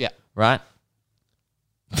Gympie. Yeah. Right?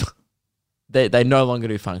 they no longer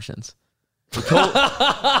do functions.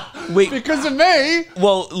 Because of me.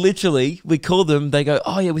 Well, literally, we called them. They go,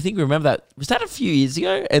 oh, yeah, we think we remember that. Was that a few years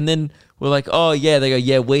ago? And then we're like, oh, yeah. They go,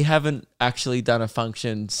 yeah, we haven't actually done a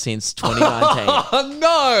function since 2019. Oh,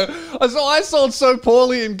 no. So I sold so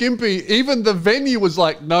poorly in Gympie. Even the venue was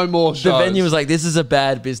like, no more shows. The venue was like, this is a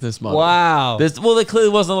bad business model. wow. There clearly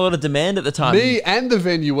wasn't a lot of demand at the time. Me and the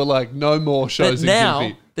venue were like, no more but shows in now,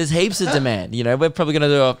 Gympie. there's heaps of demand. You know, we're probably going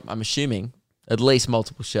to do, I'm assuming, at least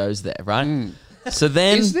multiple shows there, right? So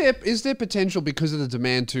then... Is there potential because of the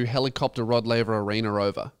demand to helicopter Rod Laver Arena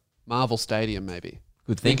over? Marvel Stadium, maybe.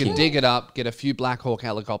 Good We thinking. could dig it up, get a few Black Hawk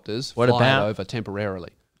helicopters, What fly about- it over temporarily.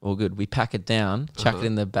 All good. We pack it down, chuck it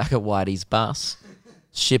in the back of Whitey's bus,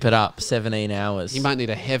 ship it up 17 hours. He might need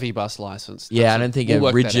a heavy bus license. Yeah, I don't think We'll a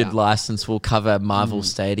work that rigid out. license will cover Marvel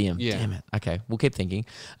Stadium. Yeah. Damn it. Okay, we'll keep thinking.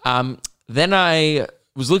 Then I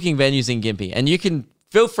was looking venues in Gympie, and you can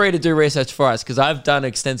feel free to do research for us because I've done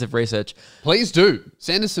extensive research. Please do.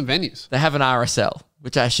 Send us some venues. They have an RSL,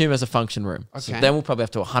 which I assume is a function room. So Okay. then we'll probably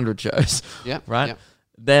have to 100 shows. Yep, Right? yep.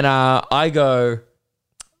 Then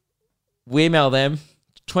we email them.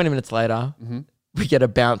 20 minutes later, we get a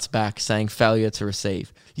bounce back saying failure to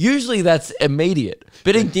receive. Usually that's immediate.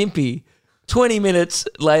 But in Gympie, 20 minutes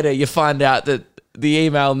later, you find out that the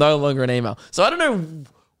email no longer an email. So I don't know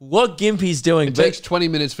what Gympie's doing. It takes 20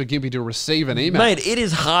 minutes for Gympie to receive an email. Mate, it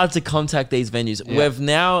is hard to contact these venues. Yeah. We've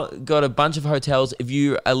now got a bunch of hotels. If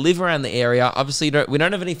you live around the area, obviously we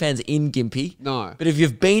don't have any fans in Gympie. No. But if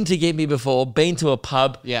you've been to Gympie before, been to a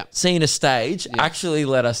pub, Yeah. seen a stage, actually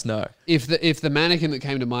let us know. If the mannequin that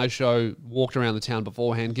came to my show walked around the town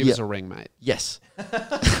beforehand, give us a ring, mate. Yes.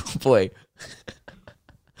 Boy.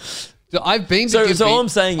 So I've been to So Gympie. all I'm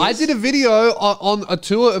saying I is- did a video on a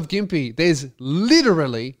tour of Gympie. There's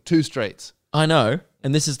literally 2 streets. I know.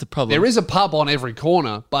 And this is the problem. There is a pub on every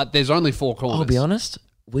corner, but there's only 4 corners. I'll be honest.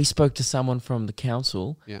 We spoke to someone from the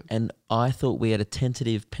council, Yeah. and I thought we had a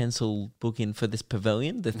tentative pencil booking for this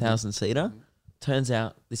pavilion, the 1,000-seater. Turns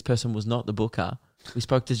out this person was not the booker. We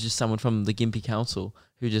spoke to just someone from the Gympie council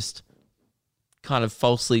who just kind of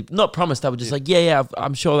falsely, not promised, they were just like, yeah,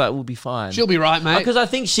 I'm sure that will be fine. She'll be right, mate. Because I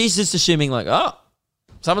think she's just assuming like, oh,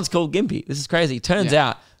 someone's called Gympie. This is crazy. Turns Yeah.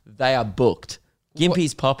 out they are booked.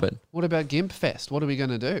 Gympie's popping. What about Gimp Fest? What are we going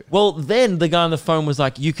to do? Well, then the guy on the phone was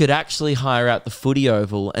like, you could actually hire out the footy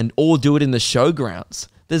oval or do it in the showgrounds.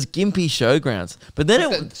 There's Gympie showgrounds. But then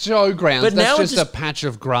The showgrounds, but now that's it just a patch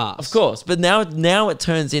of grass. of course, but now it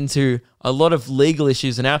turns into a lot of legal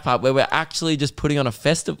issues in our part where we're actually just putting on a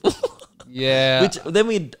festival. Yeah. Which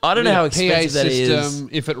then I don't know how expensive that is.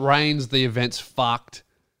 If it rains, the event's fucked.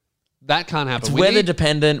 That can't happen. It's We weather need-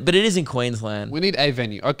 dependent, but it is in Queensland. We need a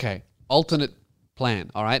venue. Okay. Alternate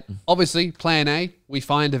plan. All right. Obviously, plan A, we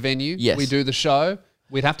find a venue. Yes. We do the show.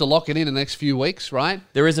 We'd have to lock it in the next few weeks, right?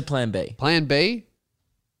 There is a plan B. Plan B,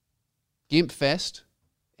 Gimp Fest,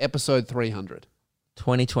 episode 300.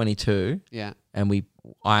 2022, Yeah. and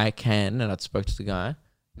I spoke to the guy,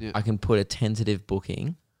 Yeah. I can put a tentative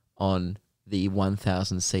booking on the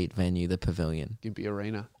 1,000 seat venue, the Pavilion, Gimpy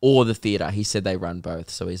Arena. or the theater. He said they run both,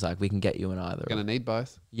 so he's like, we can get you in either. Gonna need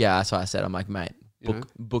both. Yeah, that's what I said. I'm like, mate, You know?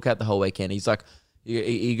 book out the whole weekend. He's like,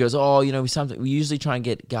 he goes, oh, you know, we usually try and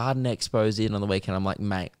get garden expos in on the weekend. I'm like,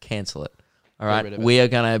 mate, cancel it. All Get right, rid of it. we are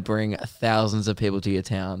gonna bring thousands of people to your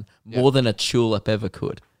town, more than a tulip ever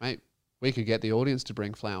could. Mate, we could get the audience to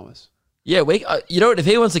bring flowers. Yeah, you know what? If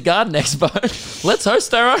he wants a garden expo, let's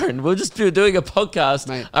host our own. We'll just be doing a podcast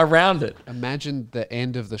Mate. around it. Imagine the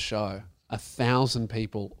end of the show. 1,000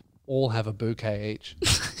 people all have a bouquet each.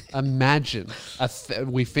 Imagine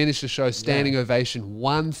we finish the show, standing ovation,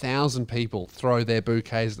 1,000 people throw their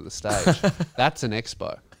bouquets at the stage. That's an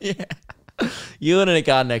expo. Yeah. You and a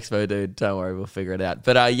garden expo, dude. Don't worry, we'll figure it out.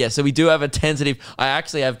 But yeah, so we do have a tentative. I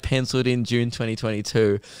actually have penciled in June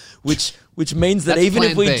 2022, which means that That's even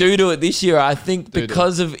if plan we B. do it this year, I think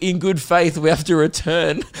because of in good faith, we have to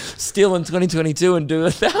return still in 2022 and do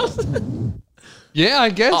 1,000. Yeah, I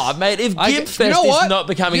guess. Oh, mate, if I Gimp guess- Fest you know is what? not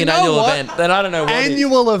becoming You an know annual what? event, then I don't know what is.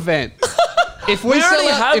 Annual event. If we, We sell already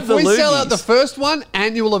out, have if the we sell out Loogies. the first one,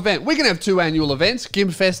 annual event. We can have 2 annual events,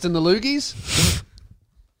 Gimp Fest and the Loogies.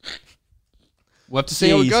 We'll have to see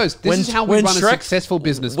how it Jeez. goes. This is how we run a successful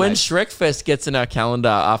business, When mate. Shrek Fest gets in our calendar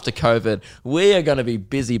after COVID, we are going to be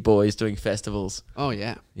busy boys doing festivals. Oh,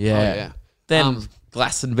 yeah. Yeah. Oh, yeah. Then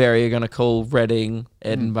Glastonbury are going to call Reading,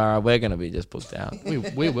 Edinburgh. We're going to be just booked out. We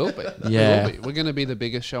will be. Yeah. We will be. We're going to be the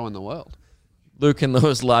biggest show in the world. Luke and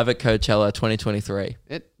Lewis live at Coachella 2023.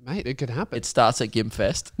 Mate, it could happen. It starts at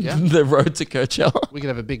Gimpfest. Yeah. The road to Coachella. We could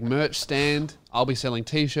have a big merch stand. I'll be selling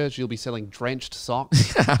T-shirts. You'll be selling drenched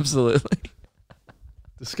socks. Absolutely.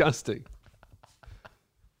 Disgusting.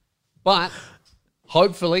 But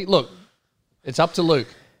hopefully, look, it's up to Luke.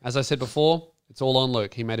 As I said before, it's all on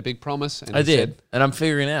Luke. He made a big promise. And I he did. Said, And I'm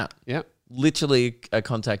figuring out. yeah. Literally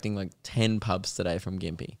contacting like 10 pubs today from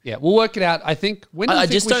Gimpy. Yeah, we'll work it out. I think when do you I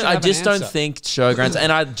think just we don't. should I have an just don't answer? think showgrounds.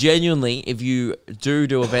 And I genuinely, if you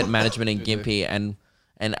do event management in Gimpy and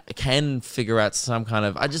can figure out some kind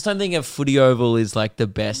of, I just don't think a footy oval is like the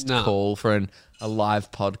best No. call for a live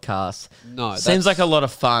podcast. No, Seems that's- like a lot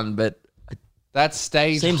of fun, but That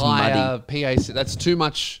stage Seems higher PAC. That's too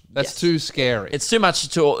much. That's Yes. too scary. it's too much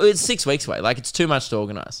to. It's 6 weeks away. Like it's too much to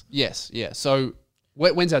organize. Yes, yeah. So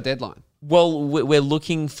when's our deadline? Well, we're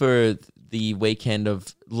looking for the weekend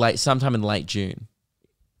of sometime in late June,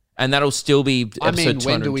 and that'll still be I episode mean,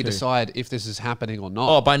 when do we 202. decide if this is happening or not?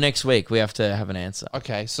 Oh, by next week we have to have an answer.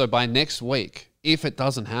 Okay, so by next week, if it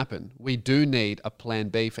doesn't happen, we do need a plan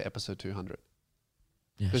B for episode 200.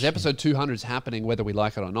 Because episode 200 is happening whether we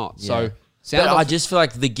like it or not. Yeah. So But sound I off- just feel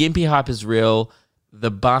like the Gimpy hype is real.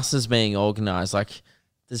 The bus is being organized. Like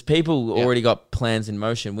there's people already got plans in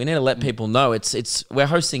motion. We need to let people know. We're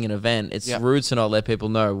hosting an event. It's Yeah. rude to not let people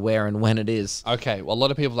know where and when it is. Okay, well, a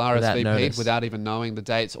lot of people are Without RSVP'd notice. without even knowing the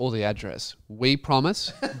dates or the address. We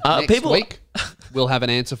promise next people- week we'll have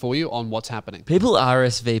an answer for you on what's happening. People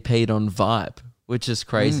RSVP'd on Vibe, which is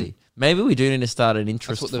crazy. Maybe we do need to start an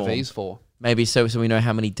interest That's what the form. V's for. Maybe so we know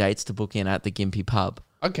how many dates to book in at the Gimpy pub.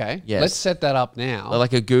 Okay, Yes. let's set that up now.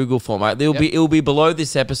 Like a Google form. It'll be below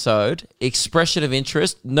this episode. Expression of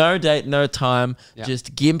interest. No date, no time. Yep.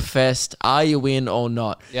 Just Gimp Fest. Are you in or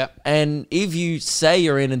not? Yep. And if you say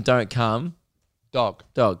you're in and don't come, Dog.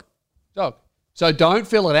 dog. So don't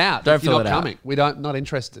fill it out. Don't if you're fill not it out. coming. We don't not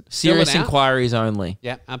interested. Serious Fill it out. inquiries only.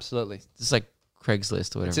 Yeah, absolutely. Just like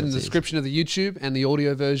Craigslist or whatever. It's in the it is. description of the YouTube and the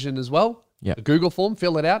audio version as well. Yep. The Google form,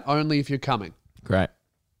 fill it out only if you're coming. Great.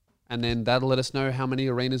 And then that'll let us know how many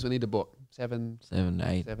arenas we need to book. 7, 7,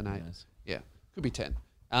 8. 7, 8. Yes. Yeah, could be 10.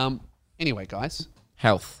 Anyway, guys.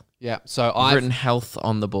 Health. Yeah, so I've written health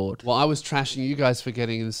on the board. Well, I was trashing you guys for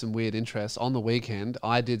getting into some weird interests. On the weekend,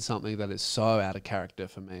 I did something that is so out of character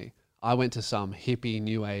for me. I went to some hippie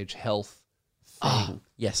new age health thing.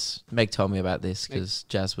 Yes. Meg told me about this because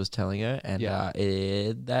Jazz was telling her, and Yeah.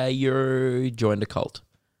 you joined a cult.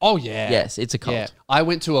 Oh, yeah. Yes, it's a cult. Yeah. I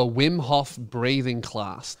went to a Wim Hof breathing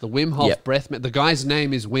class. The Wim Hof Yep. breath. The guy's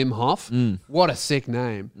name is Wim Hof. What a sick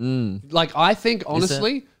name. Like, I think,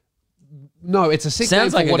 honestly, no, it's a sick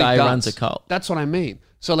Sounds name like for a what guy he who does. runs a cult. That's what I mean.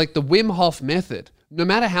 So, like, the Wim Hof method, no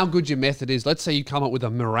matter how good your method is, let's say you come up with a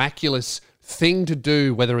miraculous thing to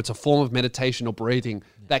do, whether it's a form of meditation or breathing,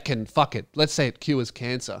 that can, let's say it cures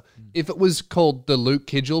cancer. If it was called the Luke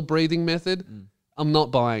Kidgel breathing method, I'm not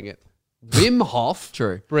buying it. Wim Hof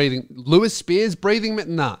True. breathing, Lewis Spears breathing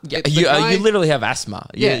method, nah. Yeah, It's the you guy- literally have asthma.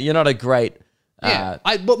 Yeah. You're not a great. yeah,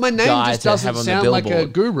 but my name guy just to doesn't have on the sound like a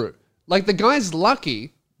billboard. guru. Like, the guy's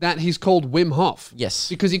lucky that he's called Wim Hof. Yes.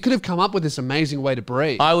 Because he could have come up with this amazing way to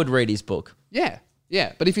breathe. I would read his book. Yeah.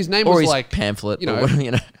 Yeah, but if his name Or was his like pamphlet, you know, or,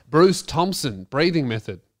 you know. Bruce Thompson, breathing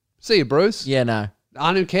method. See you, Bruce. Yeah, no.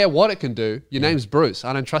 I don't care what it can do. Your name's Bruce.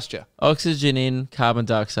 I don't trust you. Oxygen in, carbon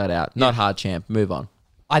dioxide out. Not hard, champ. Move on.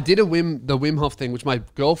 I did the Wim Hof thing, which my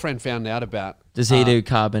girlfriend found out about. Does he do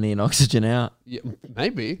carbon in, oxygen out? Yeah,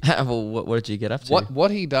 maybe. Well, what did you get up to?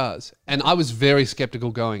 What he does, and I was very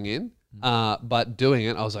skeptical going in, but doing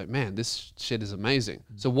it, I was like, man, this shit is amazing.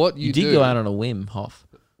 So what you did do? go out on a Wim Hof.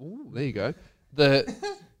 Ooh, there you go. The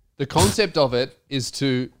concept of it is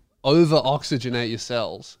to over oxygenate your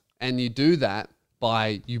cells, and you do that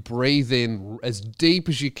by you breathe in as deep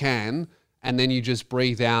as you can, and then you just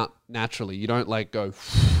breathe out naturally. You don't like go,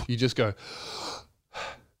 you just go,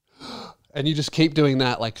 and you just keep doing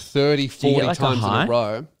that like 30, 40 like a times in high? a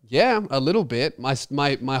row. Yeah, a little bit. My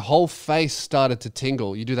whole face started to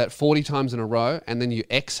tingle. You do that 40 times in a row, and then you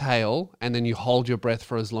exhale, and then you hold your breath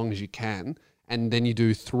for as long as you can, and then you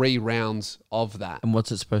do 3 rounds of that. And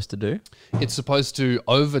what's it supposed to do? It's supposed to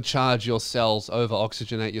overcharge your cells, over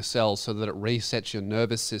oxygenate your cells so that it resets your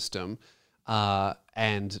nervous system,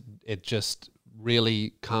 and it just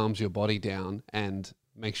really calms your body down and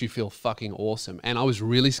makes you feel fucking awesome. And I was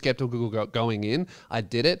really skeptical going in. I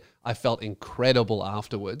did it. I felt incredible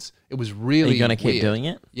afterwards. It was really Are you going to keep weird. doing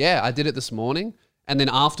it? Yeah, I did it this morning. And then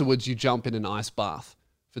afterwards you jump in an ice bath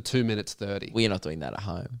for 2 minutes 30. Well, you're not doing that at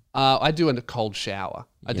home. I do a cold shower.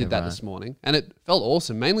 I did that right. this morning, and it felt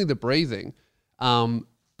awesome. Mainly the breathing.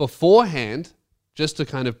 Beforehand, just to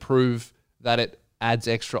kind of prove that it adds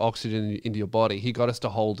extra oxygen into your body, he got us to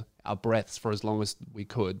hold our breaths for as long as we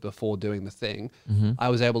could before doing the thing. I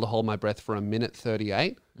was able to hold my breath for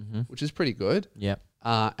 1:38, which is pretty good. Yep.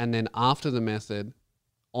 And then after the method,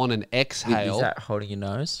 on an exhale, Is that holding your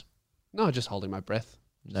nose? no, just holding my breath,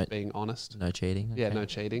 just No- being honest. No cheating? Yeah, Okay. no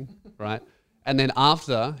cheating, right? And then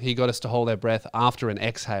after he got us to hold our breath after an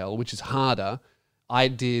exhale, which is harder, I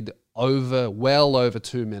did well over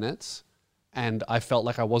 2 minutes, and I felt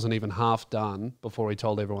like I wasn't even half done before he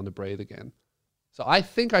told everyone to breathe again. So I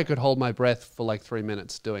think I could hold my breath for like 3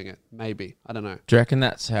 minutes doing it. Maybe. I don't know. Do you reckon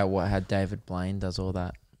that's how David Blaine does all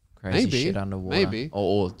that crazy Maybe, shit underwater? maybe.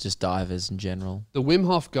 Or just divers in general? The Wim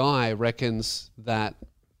Hof guy reckons that,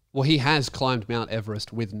 well, he has climbed Mount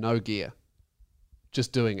Everest with no gear,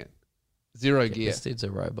 just doing it. Zero gear. This dude's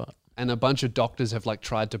a robot. And a bunch of doctors have like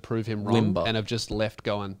tried to prove him wrong Wimbot. and have just left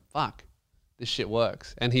going, fuck, this shit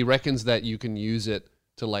works. And he reckons that you can use it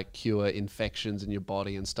to like cure infections in your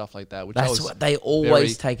body and stuff like that. Which I That's was what they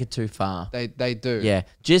always take it too far. they do. Yeah,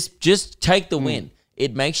 just take the win.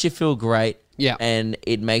 It makes you feel great. Yeah. And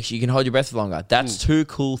it makes you can hold your breath for longer. That's two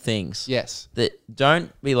cool things. Yes. That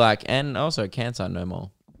don't be like, and also cancer no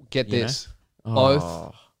more. Get You know? this.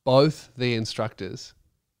 Oh. Both the instructors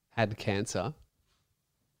had cancer.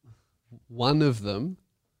 One of them,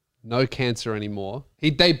 no cancer anymore.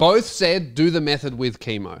 They both said do the method with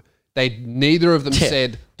chemo. Neither of them Yeah.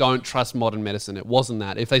 said don't trust modern medicine. It wasn't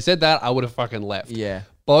that. If they said that, I would have fucking left. Yeah.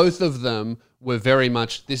 Both of them were very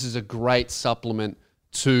much, this is a great supplement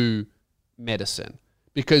to medicine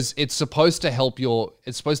because it's supposed to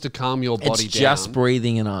it's supposed to calm your body It's down. just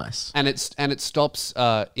breathing and ice. And it stops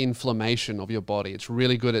inflammation of your body. It's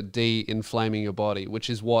really good at de-inflaming your body, which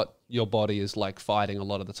is what your body is like fighting a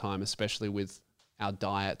lot of the time, especially with our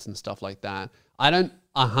diets and stuff like that. I don't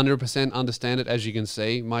 100% understand it, as you can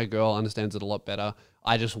see. My girl understands it a lot better.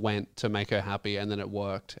 I just went to make her happy, and then it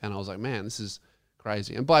worked. And I was like, man, this is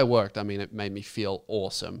crazy. And by worked, I mean it made me feel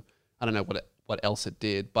awesome. I don't know what else it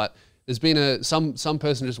did, but there's been some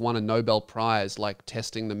person just won a Nobel Prize like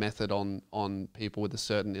testing the method on people with a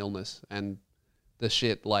certain illness, and the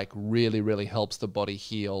shit like really, really helps the body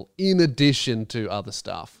heal in addition to other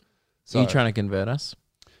stuff. So Are you trying to convert us?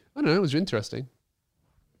 I don't know, it was interesting.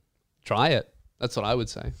 Try it. That's what I would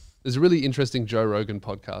say. There's a really interesting Joe Rogan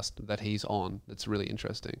podcast that he's on that's really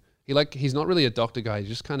interesting. He's not really a doctor guy, he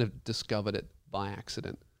just kind of discovered it by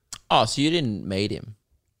accident. Oh, so you didn't meet him?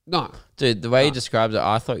 No. Dude, the way you described it,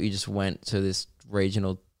 I thought you just went to this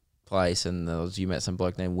regional place and you met some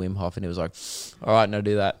bloke named Wim Hof and he was like, all right, no,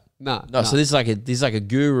 do that. No. No, so this is like a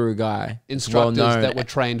guru guy. Instructors well-known. that were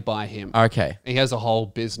trained by him. Okay. He has a whole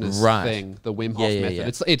business Right. thing, the Wim Hof Yeah,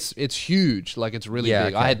 method. yeah. It's huge, like it's really Yeah,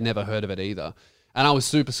 big. okay. I had never heard of it either. And I was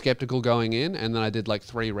super skeptical going in, and then I did like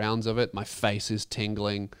 3 rounds of it. My face is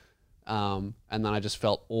tingling. And then I just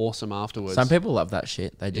felt awesome afterwards. Some people love that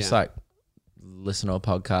shit. They just Yeah. like listen to a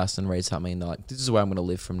podcast and read something and they're like, this is where I'm going to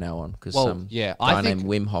live from now on. Because Well, some yeah, I guy think- named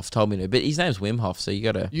Wim Hof told me to. But his name's Wim Hof, so you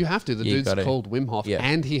got to... You have to. The You dude's gotta- called Wim Hof, yeah.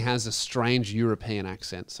 and he has a strange European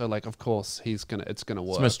accent. So, like, of course, it's gonna It's work.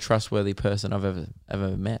 the most trustworthy person I've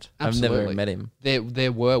ever met. I've never Absolutely. met him.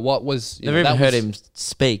 There were what was you Never know, even that heard was- him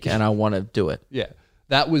speak and I want to do it. Yeah,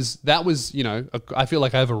 that was I feel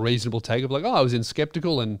like I have a reasonable take of like, I was in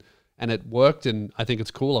skeptical and it worked and I think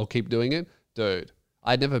it's cool. I'll keep doing it. Dude,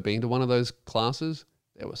 I'd never been to one of those classes.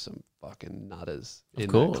 There were some fucking nutters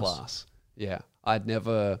in that class. Yeah. I'd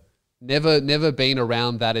never been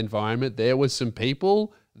around that environment. There was some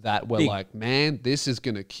people that were like, man, this is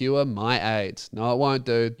going to cure my AIDS. No, it won't,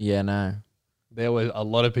 dude. Yeah, no. There were a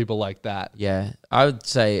lot of people like that. Yeah. I would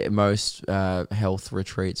say most health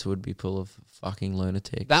retreats would be full of fucking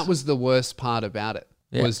lunatics. That was the worst part about it.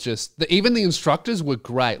 Was just even the instructors were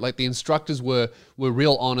great. Like the instructors were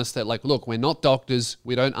real honest that like, look, we're not doctors.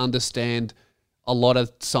 We don't understand a lot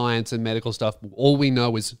of science and medical stuff. All we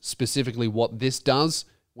know is specifically what this does.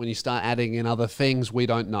 When you start adding in other things, we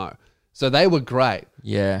don't know. So they were great.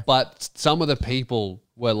 Yeah. But some of the people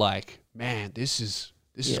were like, man, this is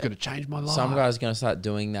going to change my life. Some guys are going to start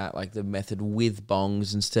doing that, like the method with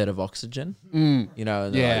bongs instead of oxygen. You know,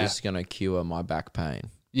 and they're like, this is going to cure my back pain.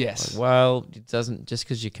 Yes. Like, well, it doesn't, just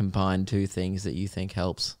because you combine two things that you think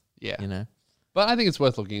helps. Yeah. You know? But I think it's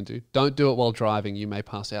worth looking into. Don't do it while driving. You may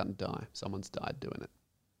pass out and die. Someone's died doing it.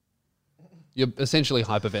 You're essentially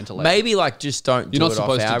hyperventilating. Maybe like just don't do it off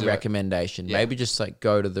our do recommendation. Yeah. Maybe just like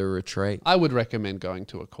go to the retreat. I would recommend going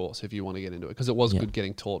to a course if you want to get into it because it was good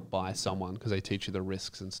getting taught by someone because they teach you the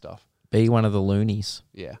risks and stuff. Be one of the loonies.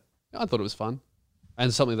 Yeah. I thought it was fun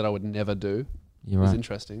and something that I would never do. You're It was right.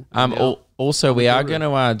 interesting. Also, we are going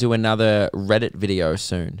to do another Reddit video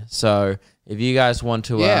soon. So if you guys want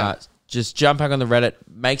to just jump back on the Reddit,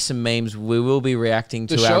 make some memes. We will be reacting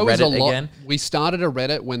to our Reddit again. We started a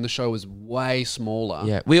Reddit when the show was way smaller.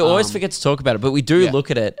 Yeah, we always forget to talk about it, but we do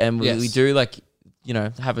look at it and we Yes. do like, you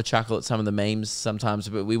know, have a chuckle at some of the memes sometimes,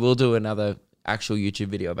 but we will do another actual YouTube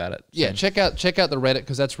video about it. Yeah, check out the Reddit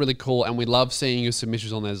because that's really cool and we love seeing your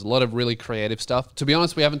submissions on there. There's a lot of really creative stuff. To be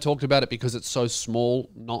honest, we haven't talked about it because it's so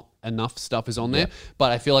small, not enough stuff is on there,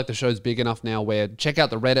 but I feel like the show's big enough now where check out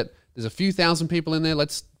the Reddit. There's a few thousand people in there.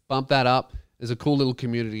 Let's bump that up. There's a cool little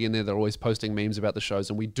community in there that are always posting memes about the shows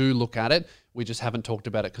and we do look at it. We just haven't talked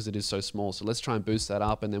about it because it is so small. So let's try and boost that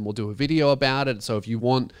up and then we'll do a video about it. So if you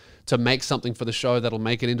want to make something for the show that'll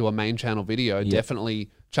make it into a main channel video,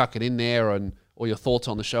 definitely chuck it in there or your thoughts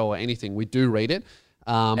on the show or anything. We do read it.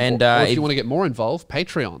 Or if you want to get more involved,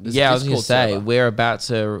 Patreon. There's I was going to say, server. we're about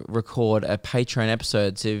to record a Patreon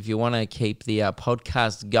episode. So if you want to keep the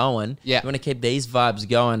podcast going, if you want to keep these vibes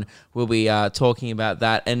going, we'll be talking about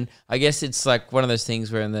that. And I guess it's like one of those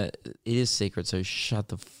things where it is secret, so shut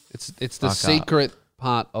the It's the secret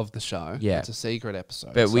part of the show. Yeah. It's a secret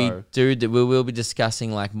episode. But we will be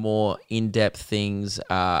discussing like more in-depth things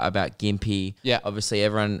about Gimpy. Yeah. Obviously,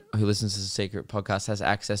 everyone who listens to the Secret Podcast has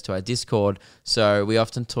access to our Discord. So we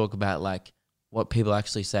often talk about like what people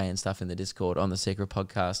actually say and stuff in the Discord on the Secret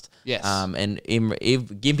Podcast. Yes. And if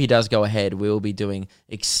Gimpy does go ahead, we will be doing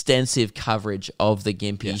extensive coverage of the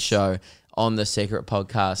Gimpy show on the Secret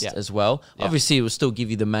Podcast as well. Yeah. Obviously, we'll still give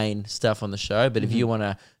you the main stuff on the show, but if you want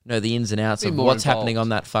to know the ins and outs of what's happening on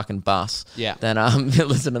that fucking bus, then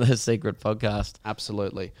listen to the Secret Podcast.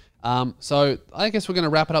 Absolutely. So I guess we're going to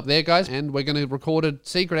wrap it up there, guys, and we're going to record a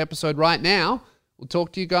secret episode right now. We'll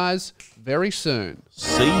talk to you guys very soon.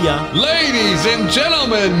 See ya. Ladies and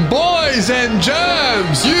gentlemen, boys and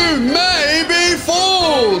germs, you may be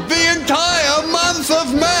fooled the entire month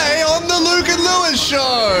of May on the Luke and Lewis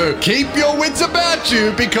Show. Keep your wits about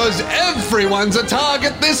you because everyone's a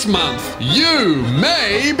target this month. You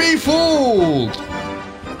may be fooled.